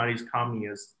 CCP, Chinese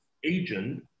Communist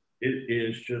agent. It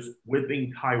is just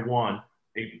within Taiwan,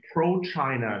 a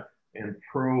pro-China and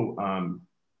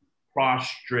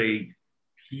prostrate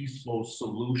peaceful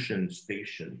solution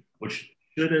station, which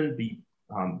shouldn't be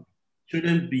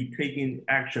taking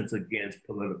actions against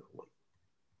politically.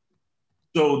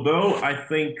 So though I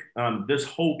think this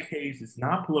whole case is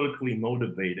not politically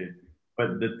motivated,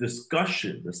 but the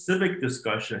discussion, the civic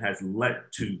discussion has led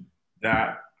to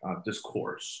that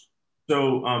discourse.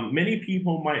 So many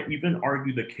people might even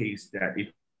argue the case that if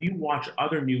you watch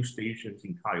other news stations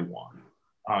in Taiwan,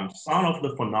 some of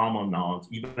the phenomena,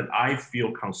 even I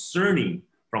feel concerning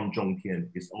from Zhongtian,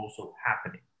 is also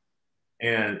happening.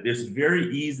 And it's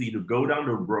very easy to go down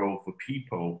the road for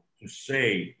people to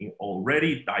say in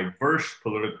already diverse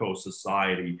political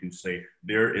society to say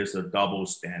there is a double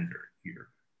standard here.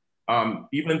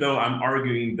 Even though I'm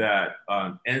arguing that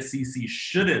NCC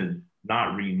shouldn't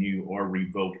not renew or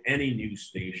revoke any news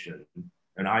station.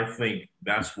 And I think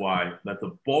that's why that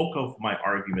the bulk of my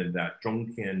argument that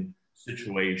Zhongtian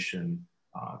situation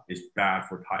is bad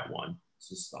for Taiwan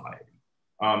society.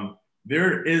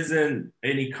 There isn't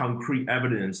any concrete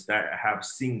evidence that I have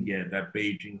seen yet that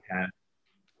Beijing has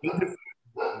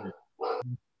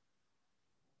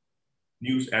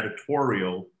news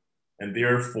editorial, and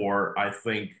therefore I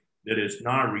think there is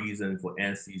not reason for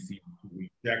NCC to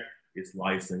reject its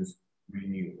license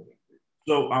renewal.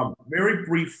 So very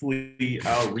briefly,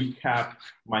 I'll recap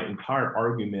my entire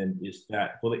argument is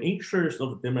that for the interest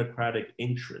of democratic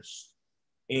interest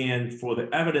and for the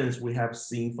evidence we have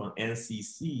seen from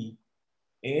NCC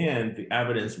and the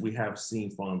evidence we have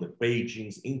seen from the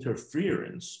Beijing's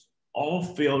interference, all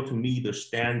fail to meet the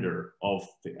standard of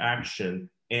the action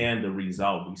and the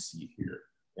result we see here.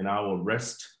 And I will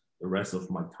rest the rest of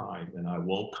my time and I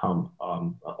welcome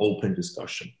an open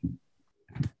discussion.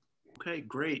 Okay,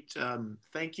 great.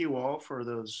 Thank you all for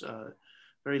those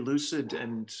very lucid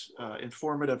and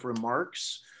informative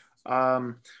remarks.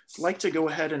 I'd like to go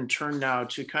ahead and turn now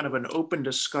to kind of an open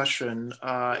discussion.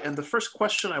 And the first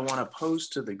question I want to pose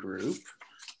to the group,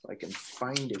 if I can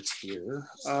find it here.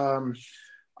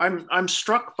 I'm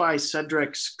struck by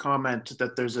Cedric's comment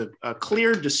that there's a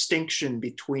clear distinction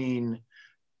between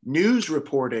news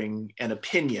reporting and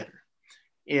opinion.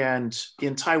 And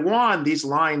in Taiwan, these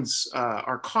lines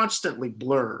are constantly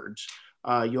blurred.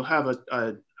 You'll have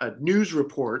a news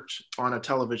report on a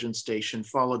television station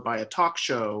followed by a talk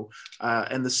show,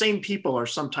 and the same people are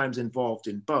sometimes involved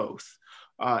in both.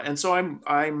 And so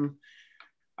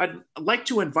I'd like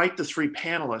to invite the three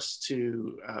panelists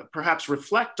to perhaps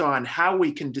reflect on how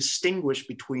we can distinguish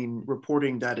between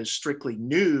reporting that is strictly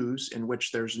news, in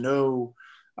which there's no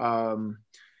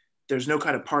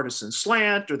kind of partisan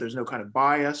slant or there's no kind of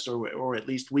bias, or at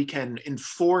least we can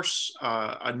enforce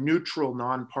a neutral,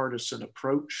 nonpartisan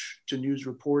approach to news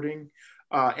reporting,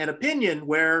 an opinion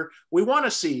where we want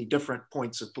to see different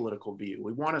points of political view.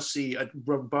 We want to see a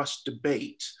robust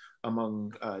debate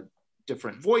among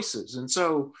different voices. And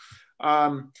so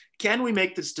can we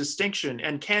make this distinction,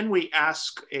 and can we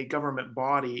ask a government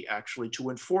body actually to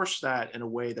enforce that in a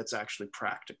way that's actually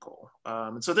practical?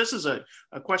 And so this is a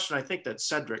question I think that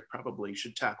Cedric probably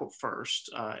should tackle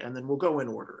first, and then we'll go in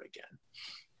order again.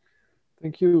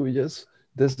 Thank you. Yes,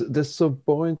 there's a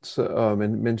point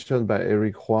mentioned by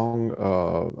Eric Huang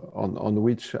on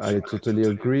which I totally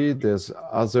agree. There's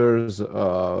others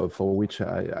for which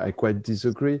I quite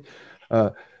disagree.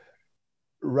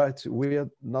 Right, we are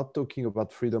not talking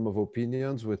about freedom of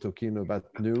opinions, we're talking about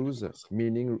news,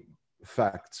 meaning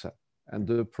facts. And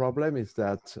the problem is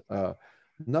that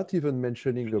not even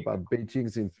mentioning about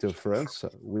Beijing's interference,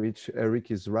 which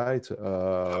Eric is right,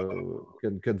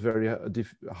 can very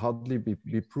hardly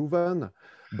be proven.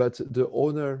 But the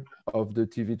owner of the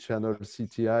TV channel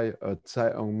CTI,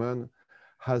 Tsai Ing-wen,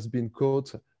 has been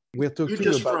caught. We're talking you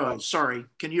just about. froze. Sorry,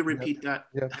 can you repeat that?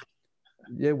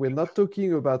 Yeah, we're not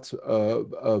talking about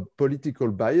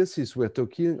political biases. We're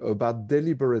talking about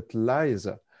deliberate lies.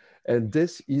 And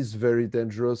this is very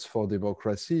dangerous for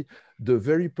democracy. The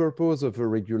very purpose of a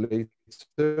regulator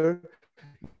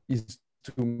is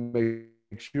to make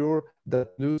sure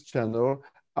that news channels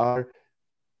are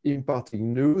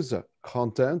imparting news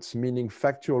contents, meaning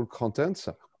factual contents,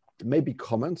 maybe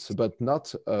comments, but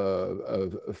not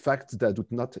facts that do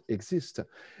not exist.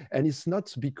 And it's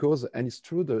not because, and it's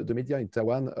true, the media in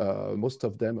Taiwan, most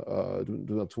of them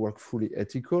do not work fully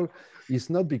ethical.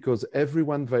 It's not because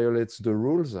everyone violates the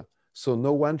rules, so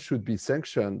no one should be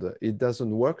sanctioned. It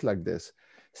doesn't work like this.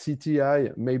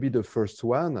 CTI may be the first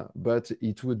one, but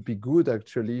it would be good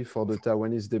actually for the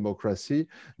Taiwanese democracy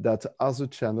that other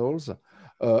channels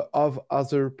of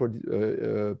other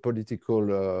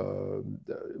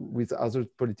with other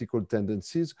political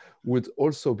tendencies would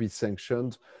also be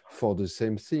sanctioned for the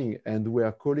same thing. And we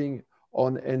are calling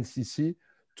on NCC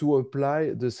to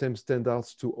apply the same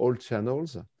standards to all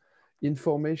channels.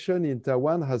 Information in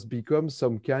Taiwan has become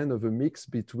some kind of a mix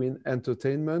between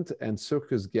entertainment and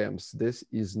circus games. This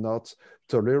is not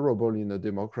tolerable in a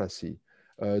democracy.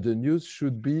 The news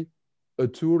should be a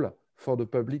tool for the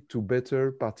public to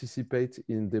better participate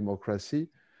in democracy.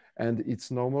 And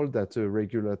it's normal that a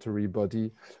regulatory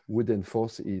body would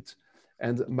enforce it.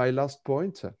 And my last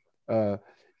point,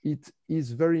 it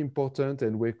is very important,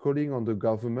 and we're calling on the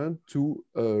government to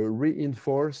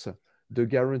reinforce the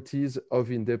guarantees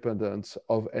of independence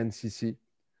of NCC,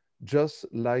 just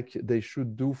like they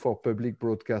should do for public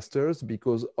broadcasters,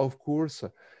 because of course,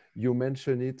 you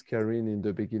mentioned it, Karine, in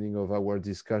the beginning of our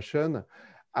discussion,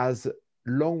 as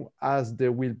long as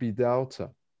there will be doubt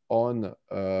on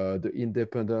the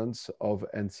independence of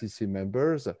NCC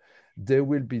members, there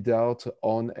will be doubt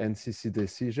on NCC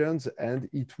decisions, and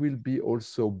it will be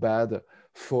also bad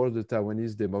for the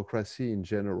Taiwanese democracy in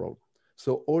general.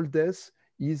 So all this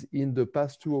is in the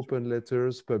past two open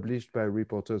letters published by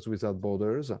Reporters Without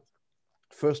Borders.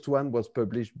 First one was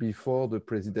published before the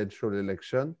presidential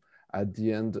election at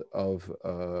the end of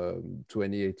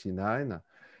 2089.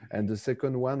 And the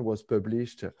second one was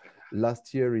published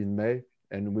last year in May,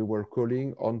 and we were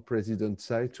calling on President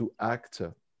Tsai to act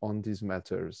on these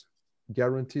matters.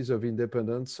 Guarantees of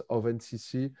independence of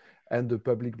NCC and the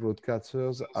public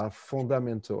broadcasters are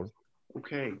fundamental.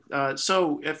 Okay,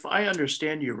 so if I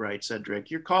understand you right,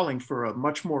 Cedric, you're calling for a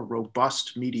much more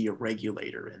robust media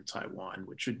regulator in Taiwan,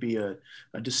 which would be a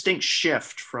distinct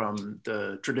shift from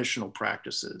the traditional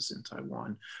practices in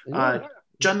Taiwan. Yeah.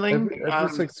 Junling,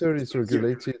 every sector is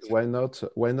regulated. Why not?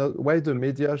 Why the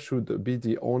media should be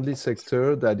the only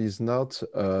sector that is not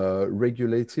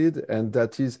regulated and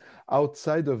that is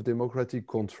outside of democratic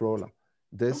control?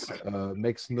 This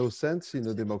makes no sense in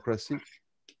a democracy.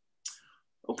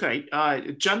 Okay,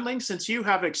 Junling, since you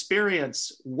have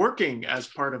experience working as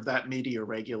part of that media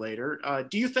regulator,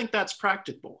 do you think that's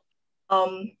practicable?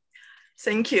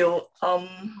 Thank you.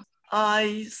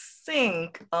 I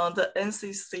think the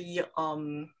NCC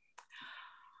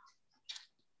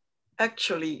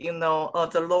actually,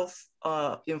 the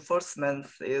law enforcement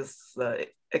is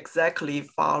exactly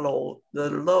follow the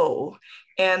law,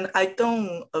 and I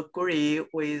don't agree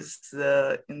with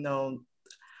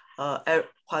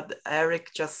what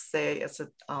Eric just said as a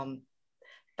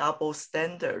double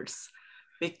standards,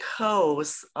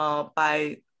 because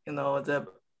by the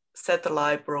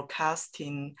Satellite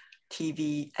Broadcasting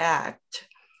TV Act,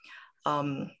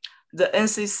 the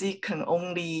NCC can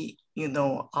only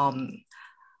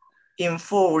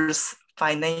enforce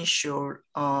financial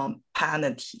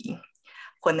penalty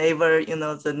whenever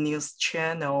the news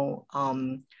channel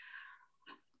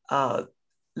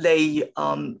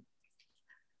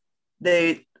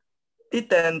they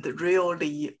didn't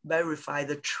really verify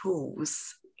the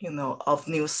truth of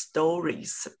news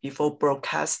stories before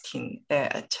broadcasting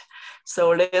it.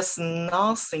 So there's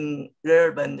nothing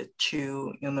relevant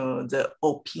to the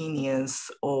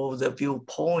opinions or the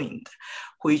viewpoint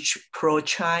which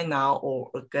pro-China or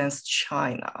against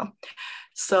China.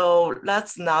 So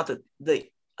that's not the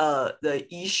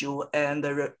issue and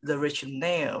the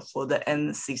rationale for the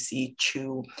NCC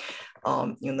to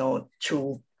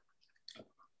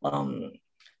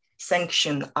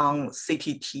sanction on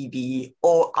CCTV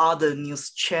or other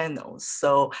news channels.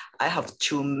 So I have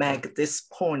to make this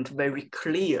point very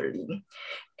clearly.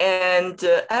 And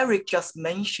Eric just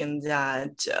mentioned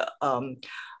that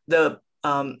the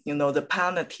the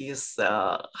penalties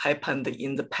happened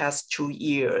in the past 2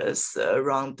 years,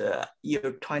 around the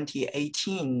year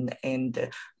 2018 and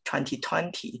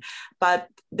 2020. But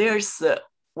there's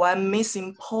one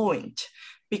missing point,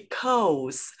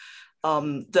 because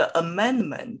the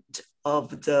amendment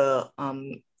of the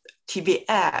TV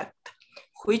Act,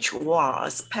 which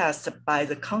was passed by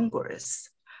the Congress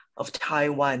of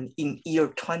Taiwan in year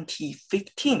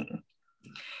 2015,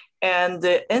 and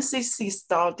the NCC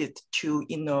started to,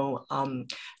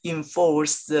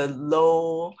 enforce the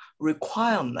law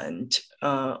requirement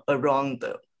around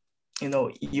the,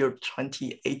 year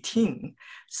 2018.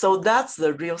 So that's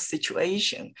the real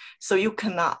situation. So you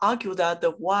cannot argue that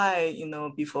why,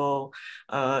 before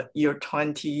year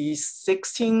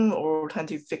 2016 or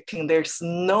 2015, there's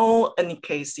no any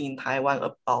case in Taiwan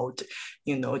about,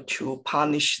 to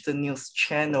punish the news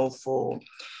channel for,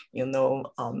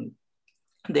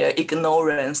 their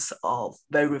ignorance of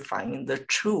verifying the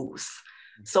truth.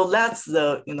 So that's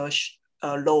the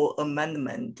law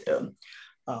amendment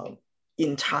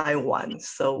in Taiwan.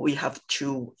 So we have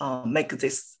to make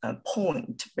this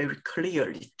point very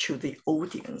clearly to the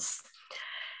audience.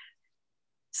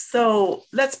 So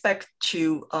let's back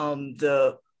to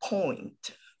the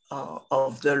point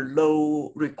of the law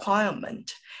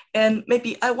requirement. And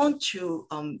maybe I want to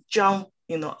jump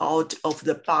out of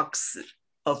the box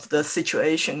of the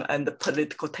situation and the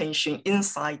political tension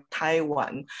inside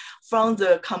Taiwan. From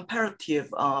the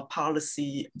comparative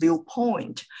policy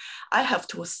viewpoint, I have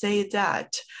to say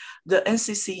that the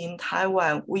NCC in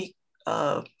Taiwan, we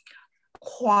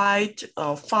quite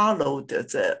followed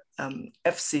the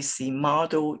FCC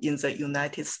model in the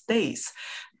United States,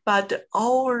 but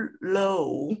our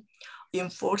law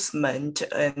enforcement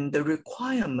and the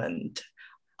requirement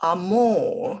are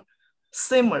more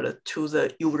similar to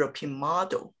the European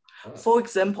model. For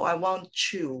example, I want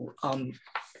to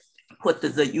put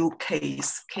the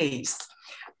UK's case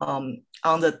on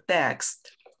the text.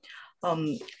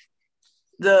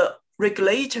 The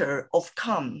regulator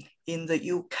Ofcom in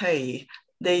the UK,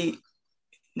 they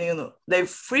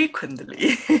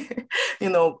frequently,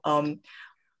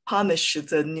 punish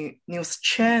the news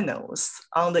channels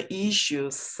on the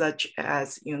issues such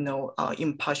as,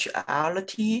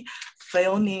 impartiality,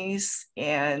 fairness,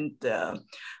 and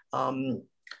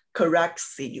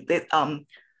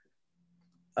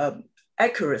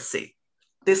accuracy,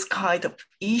 this kind of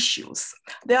issues.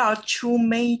 There are two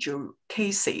major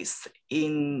cases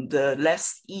in the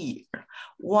last year.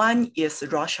 One is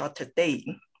Russia Today.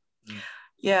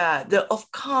 Yeah, the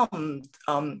Ofcom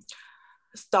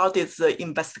started the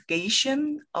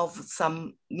investigation of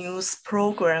some news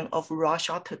program of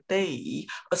Russia Today,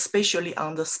 especially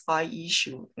on the spy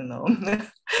issue,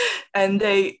 And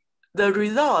the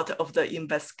result of the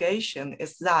investigation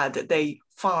is that they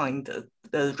find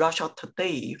the Russia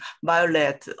Today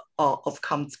violate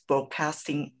Ofcom's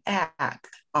Broadcasting Act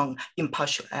on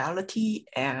impartiality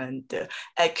and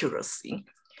accuracy.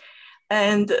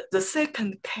 And the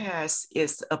second case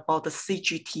is about the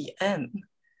CGTN.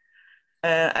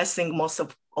 I think most of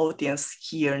the audience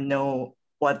here know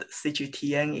what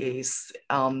CGTN is.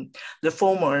 The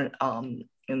former,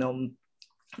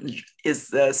 is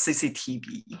the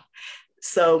CCTV.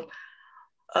 So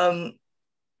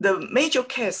the major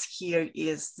case here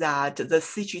is that the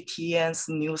CGTN's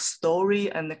news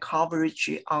story and the coverage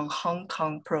on Hong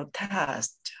Kong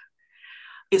protest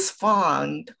is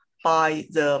found by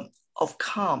the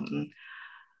Ofcom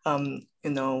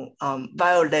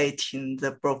violating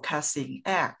the Broadcasting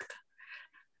Act.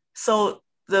 So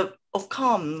the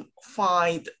Ofcom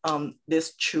find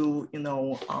these two,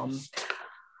 news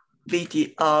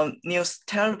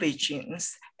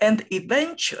televisions, and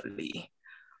eventually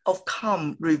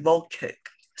Ofcom revoked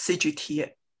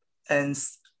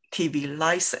CGTN's TV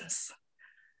license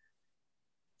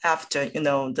after,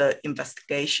 the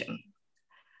investigation.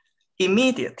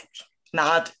 Immediately,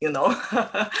 not,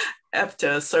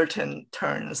 after certain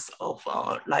terms of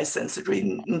license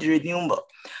renewal.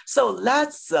 So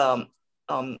that's the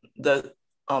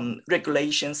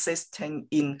regulation system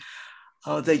in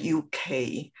the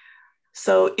UK.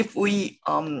 So if we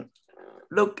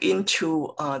look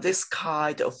into this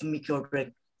kind of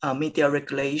media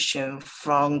regulation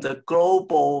from the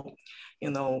global,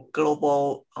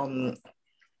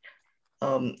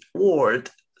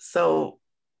 world, so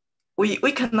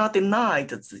we cannot deny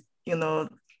that,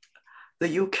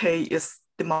 the UK is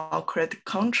a democratic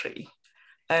country,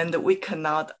 and we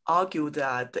cannot argue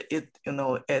that it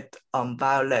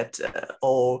violates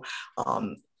or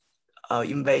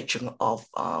invasion of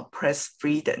press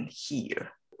freedom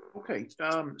here. Okay,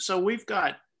 so we've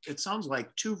got it sounds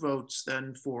like 2 votes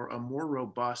then for a more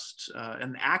robust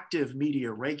and active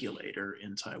media regulator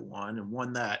in Taiwan, and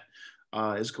one that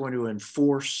is going to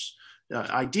enforce,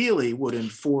 ideally would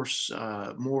enforce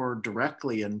more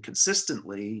directly and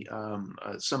consistently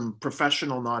some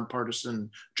professional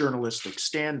nonpartisan journalistic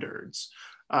standards.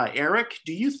 Eric,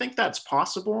 do you think that's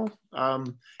possible?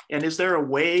 And is there a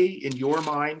way in your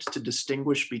mind to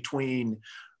distinguish between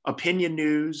opinion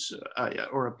news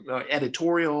or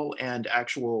editorial and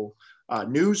actual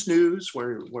news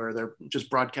where they're just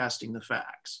broadcasting the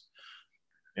facts?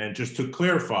 And just to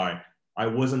clarify, I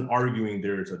wasn't arguing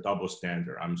there is a double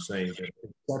standard. I'm saying that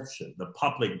perception, the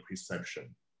public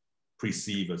perception,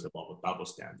 perceived as a double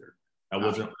standard. I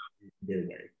wasn't arguing their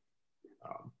way.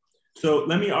 So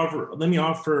let me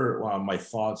offer my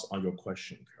thoughts on your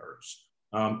question, Curtis.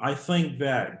 I think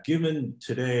that given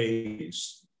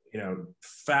today's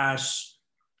fast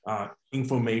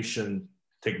information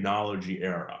technology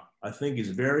era, I think it's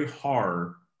very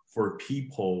hard for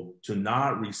people to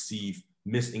not receive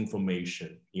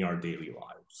misinformation in our daily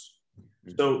lives.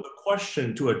 So the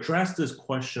question, to address this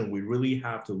question, we really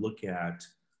have to look at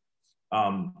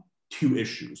 2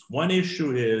 issues. One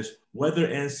issue is whether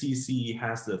NCC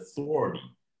has the authority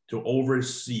to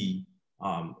oversee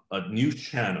a news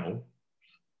channel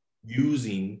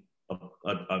using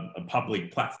a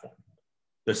public platform.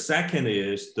 The second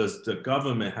is, does the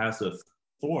government has the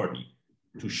authority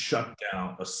to shut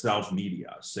down a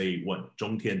self-media, say what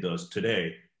Zhongtian does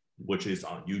today, which is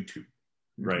on YouTube,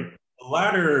 right? The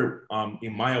latter,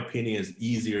 in my opinion, is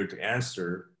easier to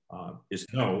answer. Is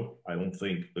no, I don't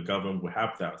think the government will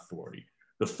have that authority.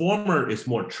 The former is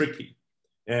more tricky.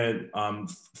 And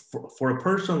for a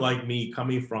person like me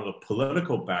coming from a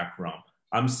political background,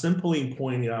 I'm simply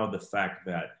pointing out the fact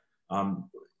that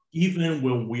even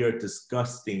when we are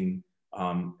discussing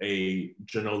a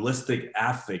journalistic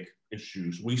ethic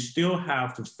issues, we still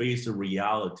have to face the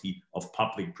reality of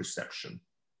public perception.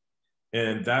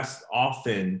 And that's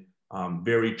often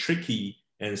very tricky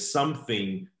and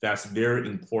something that's very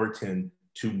important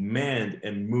to mend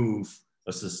and move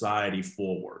a society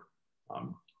forward,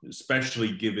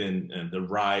 especially given the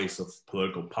rise of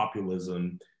political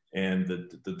populism and the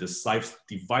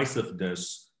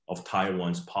divisiveness of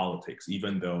Taiwan's politics,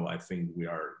 even though I think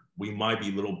we might be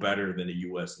a little better than the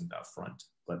US in that front,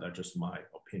 but that's just my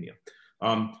opinion.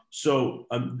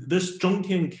 This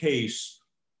Zhongtian case,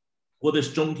 what this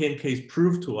Zhongtian case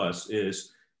proved to us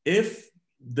is if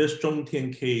this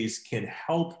Zhongtian case can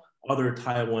help other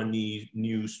Taiwanese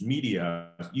news media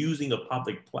using a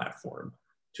public platform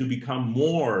to become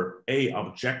more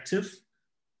objective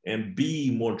and B,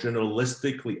 more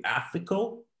journalistically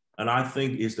ethical, and I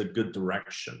think is the good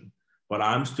direction. But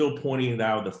I'm still pointing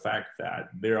out the fact that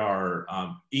there are,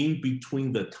 in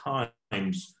between the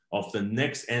times of the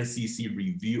next NCC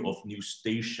review of news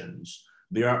stations,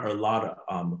 there are a lot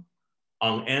of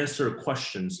unanswered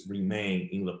questions remain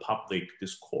in the public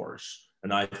discourse.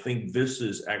 And I think this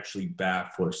is actually bad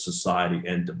for society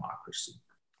and democracy.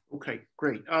 Okay,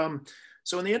 great.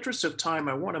 So in the interest of time,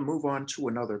 I want to move on to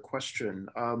another question.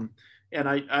 And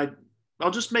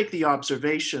I'll just make the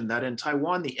observation that in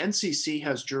Taiwan, the NCC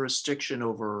has jurisdiction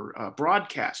over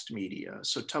broadcast media,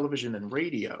 so television and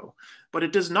radio, but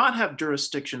it does not have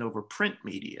jurisdiction over print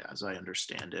media, as I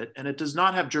understand it, and it does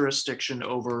not have jurisdiction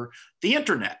over the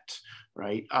internet,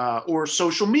 right, or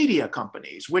social media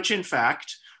companies, which in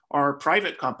fact are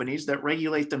private companies that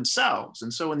regulate themselves.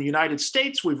 And so in the United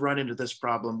States, we've run into this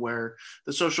problem where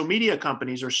the social media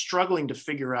companies are struggling to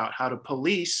figure out how to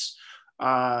police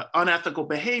unethical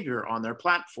behavior on their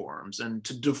platforms and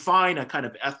to define a kind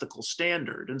of ethical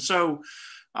standard. And so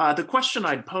the question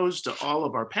I'd pose to all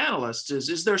of our panelists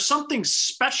is there something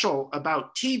special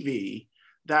about TV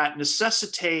that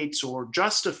necessitates or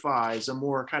justifies a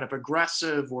more kind of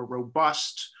aggressive or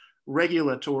robust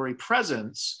regulatory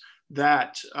presence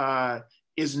that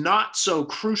is not so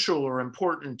crucial or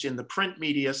important in the print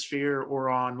media sphere or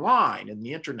online in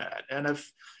the internet? And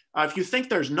if you think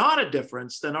there's not a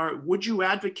difference, then would you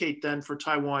advocate then for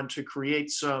Taiwan to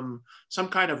create some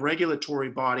kind of regulatory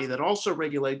body that also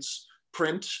regulates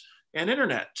print and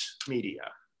internet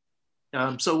media?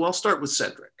 So I'll start with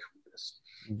Cedric.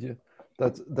 Yeah,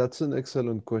 that's an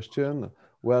excellent question.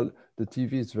 Well, the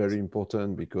TV is very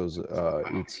important because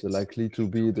it's likely to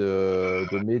be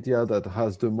the media that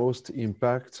has the most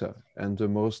impact and the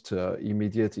most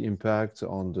immediate impact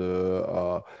on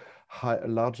the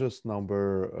largest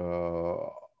number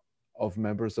of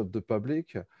members of the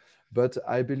public. But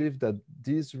I believe that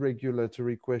these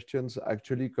regulatory questions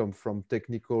actually come from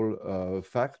technical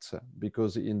facts,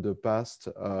 because in the past,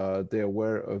 there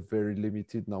were a very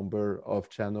limited number of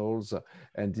channels,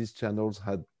 and these channels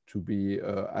had to be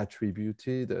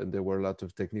attributed, and there were a lot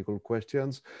of technical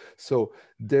questions. So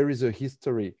there is a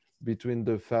history between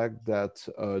the fact that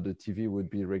the TV would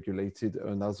be regulated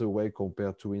another way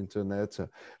compared to internet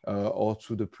or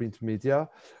to the print media.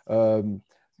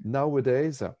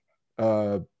 Nowadays,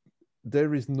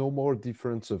 there is no more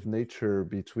difference of nature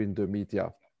between the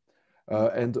media.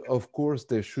 And of course,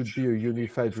 there should be a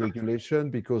unified regulation,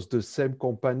 because the same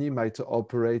company might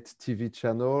operate TV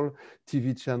channel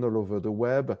over the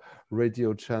web,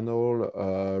 radio channel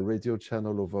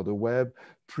over the web,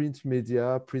 print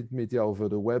media over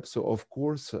the web. So of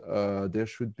course, there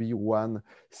should be one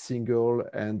single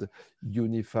and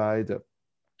unified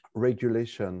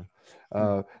regulation.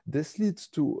 This leads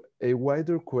to a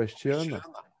wider question.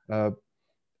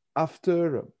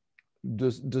 After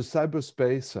the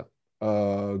cyberspace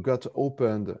got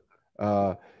opened,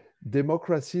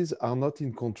 democracies are not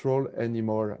in control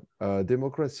anymore.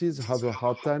 Democracies have a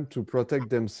hard time to protect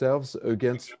themselves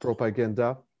against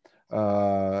propaganda,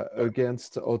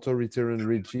 against authoritarian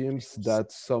regimes that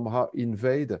somehow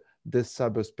invade this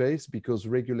cyberspace, because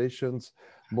regulations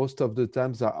most of the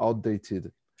times are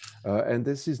outdated. And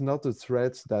this is not a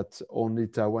threat that only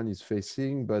Taiwan is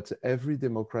facing, but every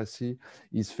democracy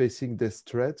is facing this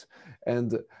threat.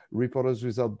 And Reporters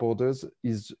Without Borders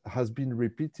has been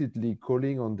repeatedly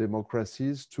calling on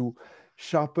democracies to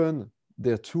sharpen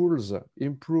their tools,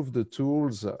 improve the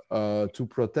tools to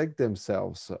protect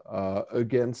themselves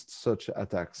against such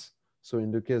attacks. So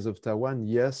in the case of Taiwan,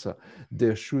 yes,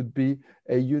 there should be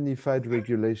a unified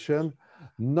regulation,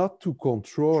 not to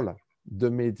control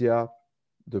the media,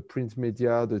 the print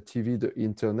media, the TV, the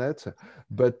internet,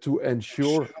 but to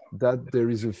ensure that there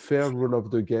is a fair rule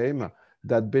of the game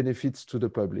that benefits to the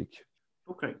public.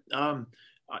 Okay. I'm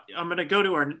going to go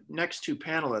to our next two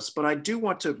panelists, but I do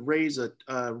want to raise a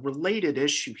related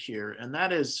issue here, and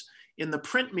that is in the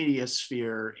print media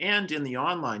sphere and in the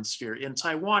online sphere. In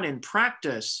Taiwan, in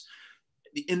practice,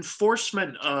 the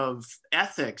enforcement of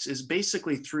ethics is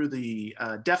basically through the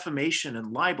defamation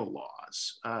and libel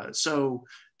laws. So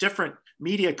different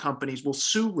media companies will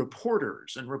sue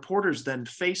reporters, and reporters then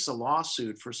face a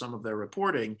lawsuit for some of their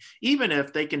reporting, even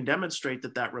if they can demonstrate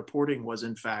that that reporting was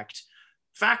in fact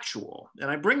factual. And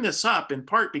I bring this up in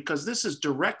part because this is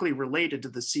directly related to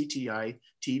the CTI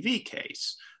TV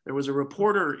case. There was a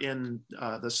reporter in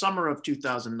the summer of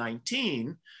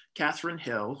 2019, Catherine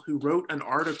Hill, who wrote an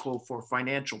article for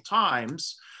Financial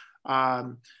Times,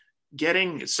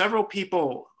 getting several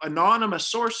people, anonymous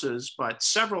sources, but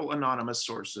several anonymous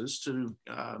sources to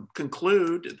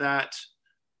conclude that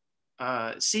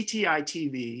CTI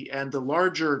TV and the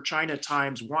larger China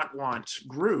Times Want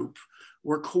group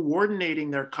were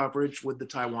coordinating their coverage with the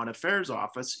Taiwan Affairs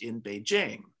Office in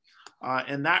Beijing.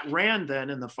 And that ran then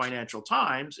in the Financial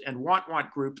Times, and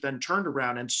Want Group then turned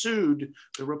around and sued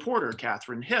the reporter,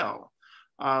 Catherine Hill.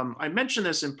 I mention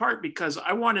this in part because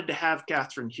I wanted to have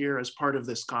Catherine here as part of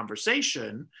this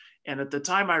conversation. And at the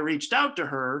time I reached out to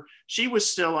her, she was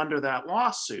still under that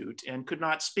lawsuit and could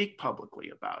not speak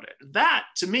publicly about it. That,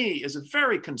 to me, is a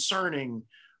very concerning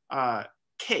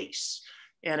case.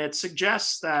 And it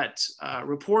suggests that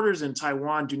reporters in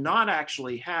Taiwan do not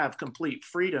actually have complete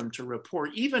freedom to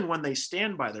report, even when they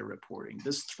stand by their reporting.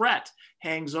 This threat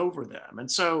hangs over them.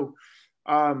 And so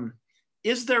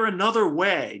is there another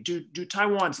way? Do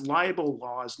Taiwan's libel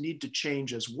laws need to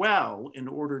change as well in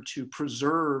order to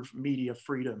preserve media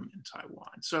freedom in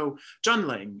Taiwan? So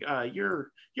Junling,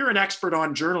 you're an expert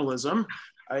on journalism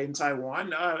in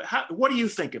Taiwan. What do you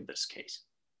think of this case?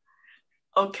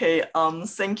 Okay,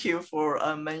 thank you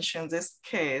for mentioning this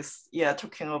case. Yeah,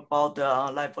 talking about the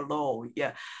libel law.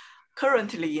 Yeah,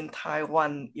 currently in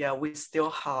Taiwan, yeah, we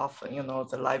still have,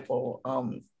 the libel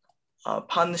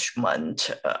punishment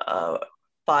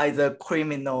by the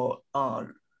criminal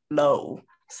law.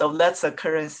 So that's the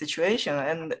current situation,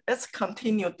 and it's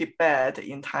continued debate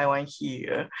in Taiwan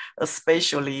here,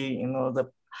 especially,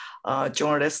 the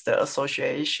Journalist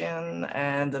Association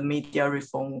and the media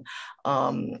reform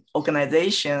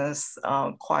organizations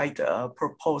quite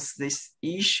propose this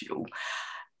issue.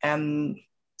 And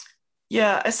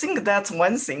yeah, I think that's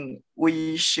one thing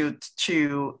we should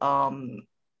to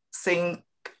think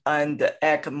and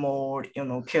act more,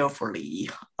 carefully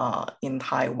in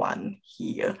Taiwan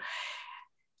here.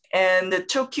 And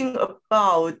talking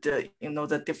about,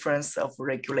 the difference of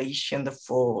regulation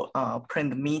for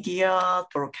print media,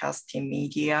 broadcasting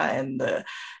media, and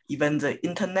even the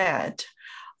internet,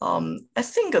 I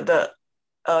think the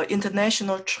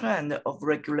international trend of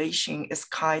regulation is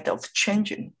kind of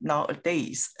changing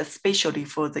nowadays, especially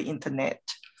for the internet.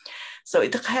 So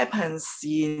it happens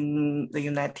in the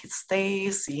United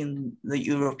States, in the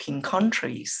European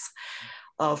countries.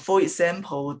 For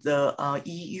example, the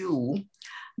EU,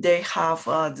 they have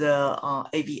the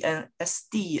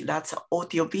AVNSD, that's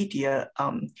Audio Video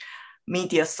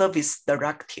Media Service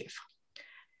Directive.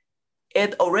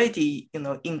 It already,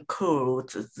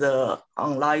 includes the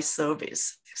online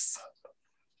services,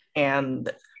 and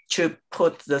to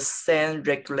put the same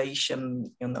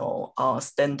regulation,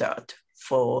 standard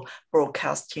for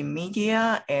broadcasting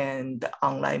media and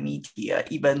online media,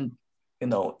 even,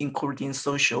 including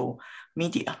social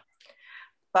media,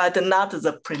 but not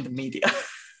the print media.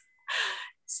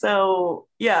 So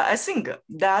yeah, I think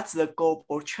that's the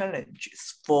global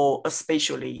challenges for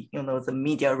especially, the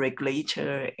media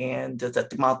regulator and the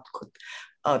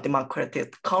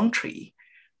democratic country,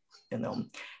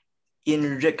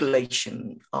 in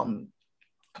regulation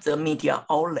the media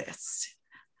outlets.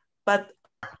 But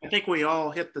I think we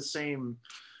all hit the same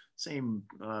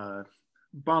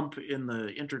bump in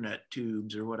the internet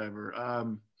tubes or whatever.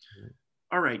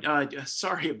 All right,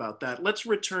 sorry about that. Let's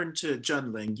return to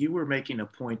Junling. You were making a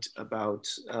point about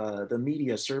the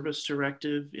Media Service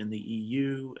Directive in the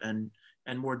EU and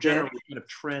more generally kind of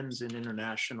trends in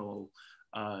international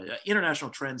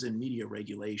trends in media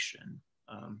regulation.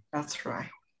 That's right.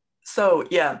 So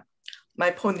yeah,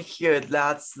 my point here,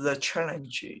 that's the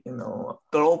challenge,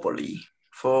 globally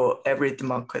for every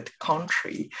democratic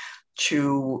country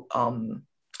to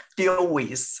deal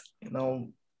with,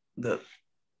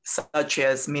 such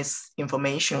as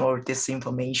misinformation or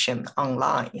disinformation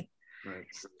online. Right.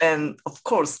 And of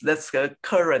course, that's the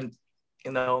current,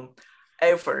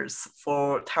 efforts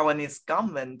for Taiwanese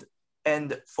government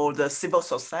and for the civil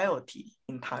society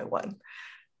in Taiwan.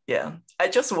 Yeah, I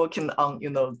just working on,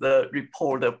 the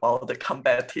report about the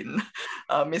combating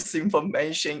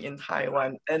misinformation in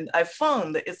Taiwan. And I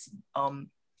found it's,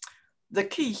 the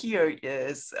key here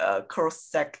is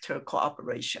cross-sector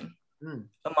cooperation.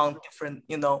 Among different,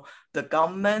 the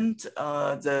government,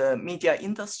 the media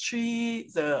industry,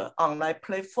 the online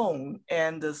platform,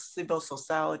 and the civil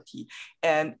society,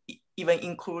 and even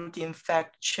including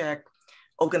fact-check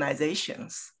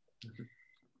organizations.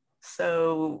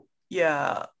 So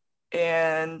yeah,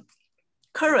 and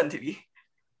currently,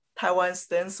 Taiwan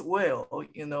stands well,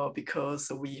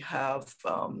 because we have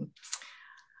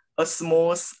a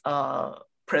small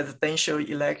presidential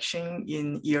election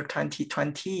in year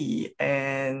 2020,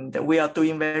 and we are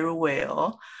doing very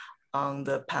well on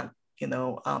the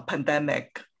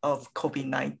pandemic of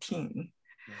COVID-19.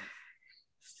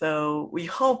 So we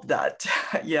hope that,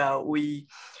 yeah, we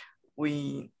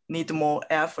need more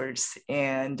efforts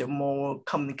and more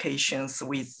communications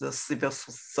with the civil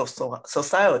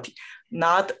society,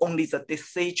 not only the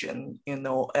decision,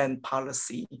 and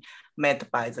policy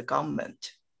made by the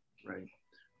government. Right.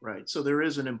 Right. So there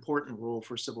is an important role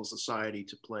for civil society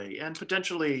to play, and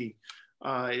potentially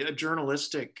a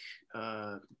journalistic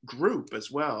group as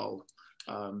well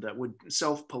that would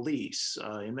self-police.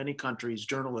 In many countries,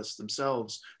 journalists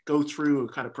themselves go through a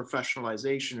kind of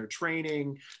professionalization or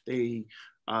training. They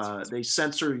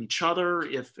censor each other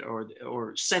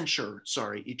or censure,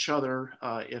 each other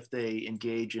if they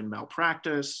engage in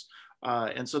malpractice.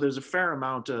 And so there's a fair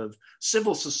amount of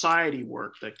civil society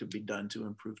work that could be done to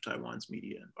improve Taiwan's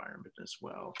media environment as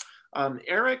well.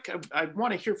 Eric, I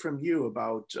want to hear from you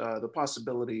about the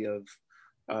possibility of,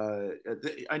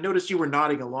 I noticed you were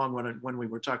nodding along when we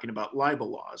were talking about libel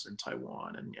laws in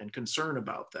Taiwan and concern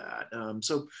about that.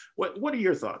 So what are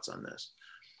your thoughts on this?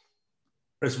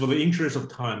 So for the interest of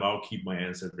time, I'll keep my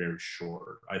answer very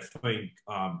short. I think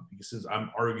since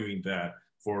I'm arguing that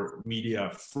for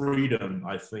media freedom,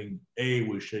 I think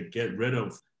we should get rid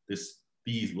of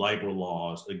these libel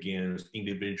laws against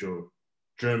individual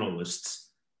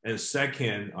journalists, and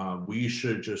second, we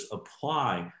should just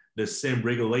apply the same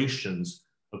regulations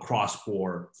across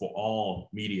board for all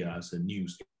media and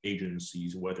news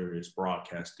agencies, whether it's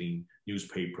broadcasting,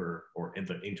 newspaper, or in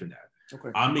the internet.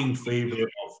 Okay. I'm in favor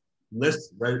of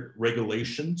less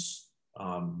regulations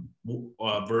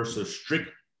versus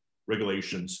strict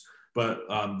regulations. But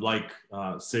like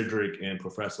Cedric and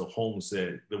Professor Hong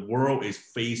said, the world is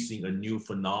facing a new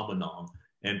phenomenon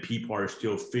and people are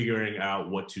still figuring out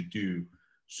what to do.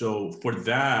 So for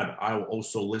that, I will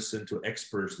also listen to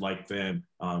experts like them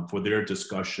for their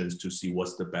discussions to see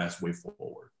what's the best way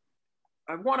forward.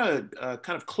 I want to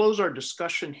kind of close our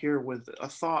discussion here with a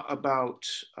thought about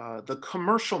the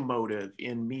commercial motive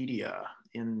in media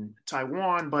in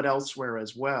Taiwan, but elsewhere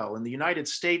as well. In the United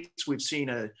States, we've seen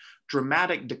a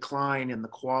dramatic decline in the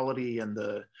quality and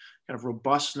the kind of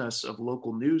robustness of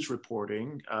local news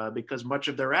reporting because much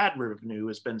of their ad revenue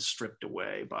has been stripped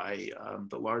away by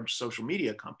the large social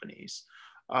media companies.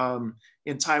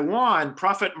 In Taiwan,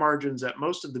 profit margins at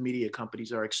most of the media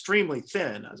companies are extremely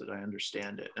thin, as I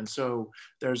understand it. And so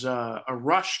there's a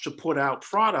rush to put out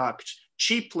product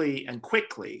cheaply and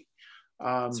quickly.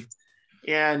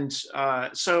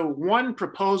 So one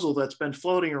proposal that's been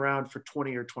floating around for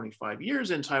 20 or 25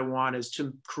 years in Taiwan is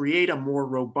to create a more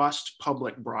robust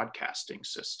public broadcasting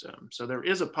system. So there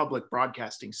is a public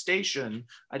broadcasting station.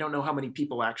 I don't know how many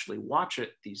people actually watch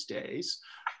it these days,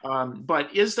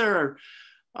 but is there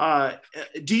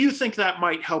do you think that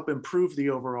might help improve the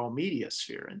overall media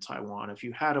sphere in Taiwan if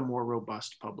you had a more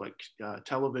robust public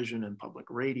television and public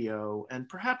radio, and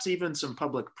perhaps even some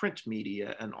public print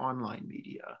media and online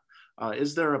media?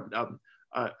 Is there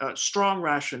a strong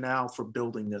rationale for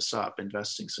building this up,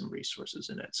 investing some resources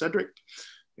in it? Cedric,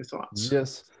 your thoughts?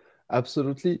 Yes.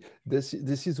 Absolutely. This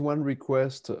is one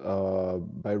request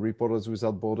by Reporters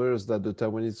Without Borders, that the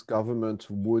Taiwanese government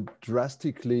would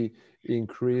drastically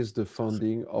increase the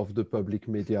funding of the public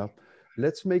media.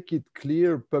 Let's make it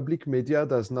clear, public media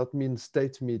does not mean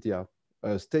state media.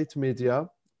 State media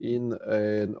in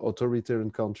an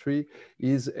authoritarian country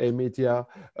is a media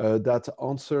that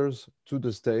answers to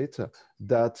the state,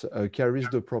 that carries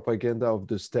the propaganda of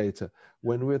the state.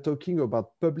 When we're talking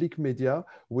about public media,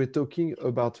 we're talking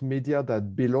about media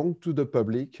that belong to the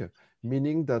public,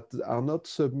 meaning that are not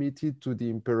submitted to the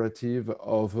imperative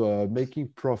of making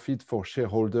profit for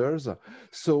shareholders,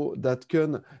 so that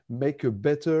can make a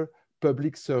better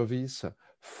public service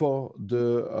for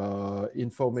the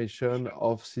information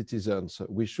of citizens.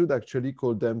 We should actually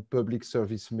call them public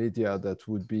service media. That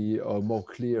would be more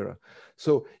clear.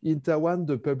 So in Taiwan,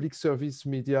 the public service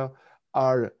media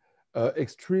are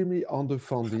extremely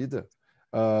underfunded.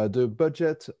 The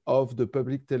budget of the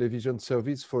public television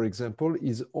service, for example,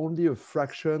 is only a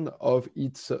fraction of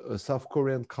its South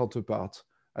Korean counterpart.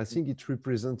 I think it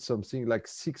represents something like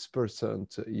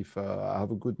 6%, if I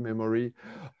have a good memory,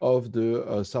 of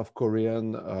the South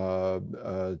Korean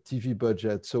TV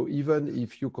budget. So even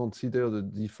if you consider the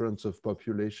difference of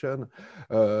population,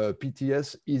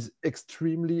 PTS is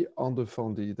extremely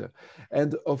underfunded.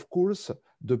 And of course,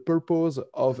 the purpose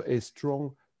of a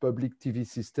strong public TV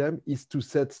system is to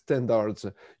set standards.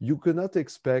 You cannot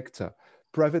expect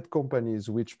private companies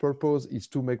which purpose is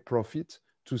to make profit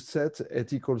to set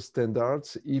ethical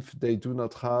standards if they do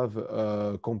not have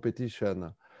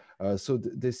competition. So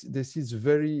this is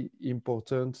very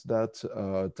important that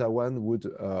Taiwan would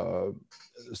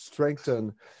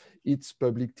strengthen its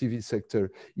public TV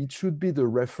sector. It should be the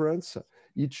reference.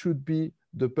 It should be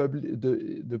the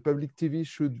public TV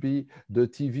should be the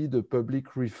TV the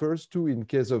public refers to in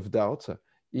case of doubt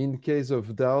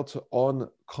on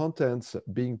contents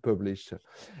being published.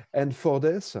 And for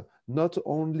this, not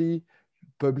only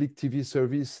public TV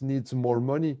service needs more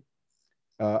money.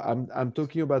 I'm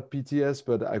talking about PTS,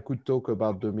 but I could talk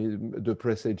about the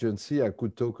press agency. I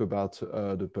could talk about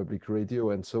the public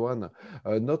radio and so on.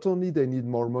 Not only they need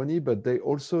more money, but they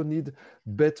also need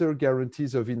better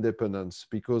guarantees of independence.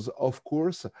 Because of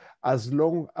course, as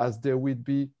long as there will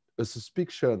be a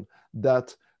suspicion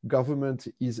that government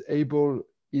is able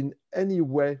in any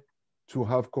way to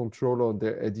have control on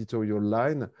their editorial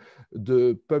line,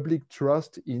 the public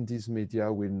trust in these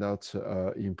media will not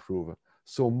improve.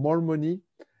 So more money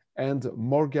and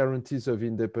more guarantees of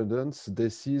independence,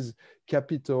 this is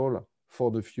capital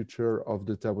for the future of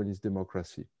the Taiwanese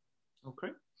democracy.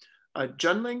 Okay.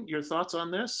 Junling, your thoughts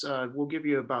on this? We'll give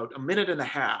you about a minute and a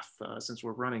half since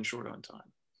we're running short on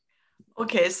time.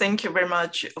 Okay, thank you very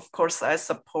much. Of course, I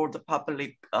support the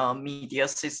public media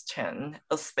system,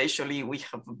 especially we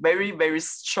have a very, very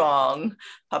strong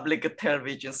public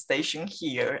television station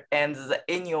here, and the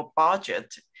annual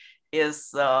budget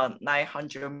is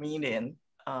 900 million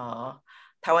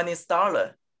Taiwanese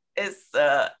dollar. It's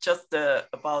just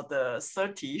about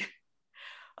 30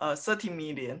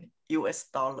 million US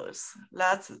dollars.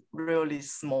 That's really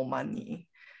small money.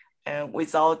 And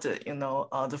without,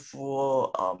 the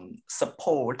full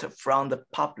support from the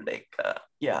public,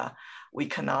 we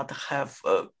cannot have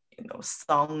a,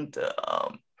 sound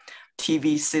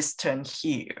TV system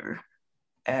here,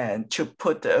 and to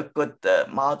put a good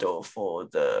model for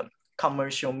the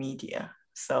commercial media.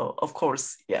 So of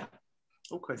course, yeah.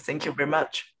 Okay. Thank you very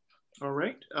much. All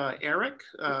right, Eric,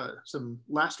 some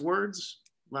last words,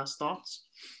 last thoughts?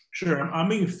 Sure,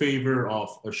 I'm in favor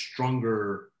of a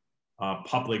stronger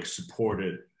public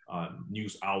supported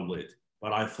news outlet,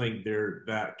 but I think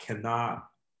that cannot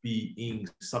be in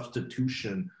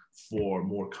substitution for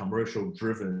more commercial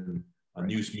driven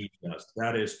news media.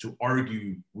 That is to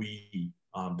argue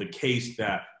the case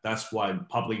that that's why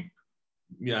public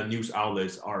news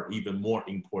outlets are even more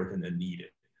important and needed.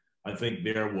 I think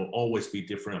there will always be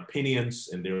different opinions,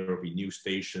 and there will be news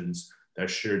stations that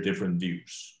share different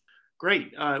views.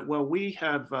 Great. Well, we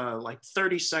have like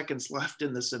 30 seconds left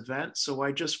in this event, so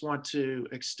I just want to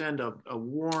extend a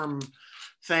warm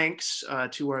thanks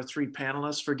to our three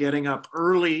panelists for getting up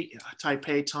early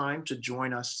Taipei time to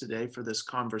join us today for this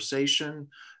conversation.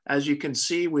 As you can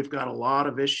see, we've got a lot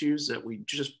of issues that we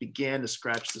just began to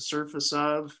scratch the surface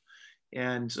of.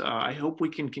 And I hope we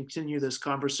can continue this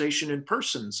conversation in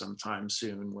person sometime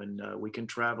soon when we can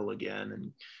travel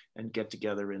again and get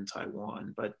together in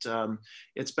Taiwan. But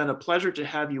it's been a pleasure to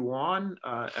have you on.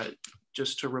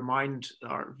 Just to remind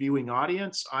our viewing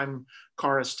audience, I'm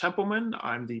Karis Templeman.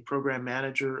 I'm the program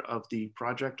manager of the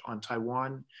project on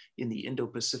Taiwan in the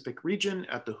Indo-Pacific region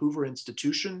at the Hoover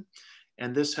Institution.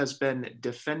 And this has been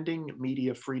Defending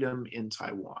Media Freedom in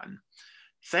Taiwan.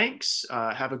 Thanks.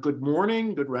 Have a good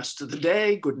morning, good rest of the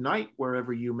day, good night,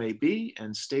 wherever you may be,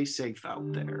 and stay safe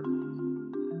out there.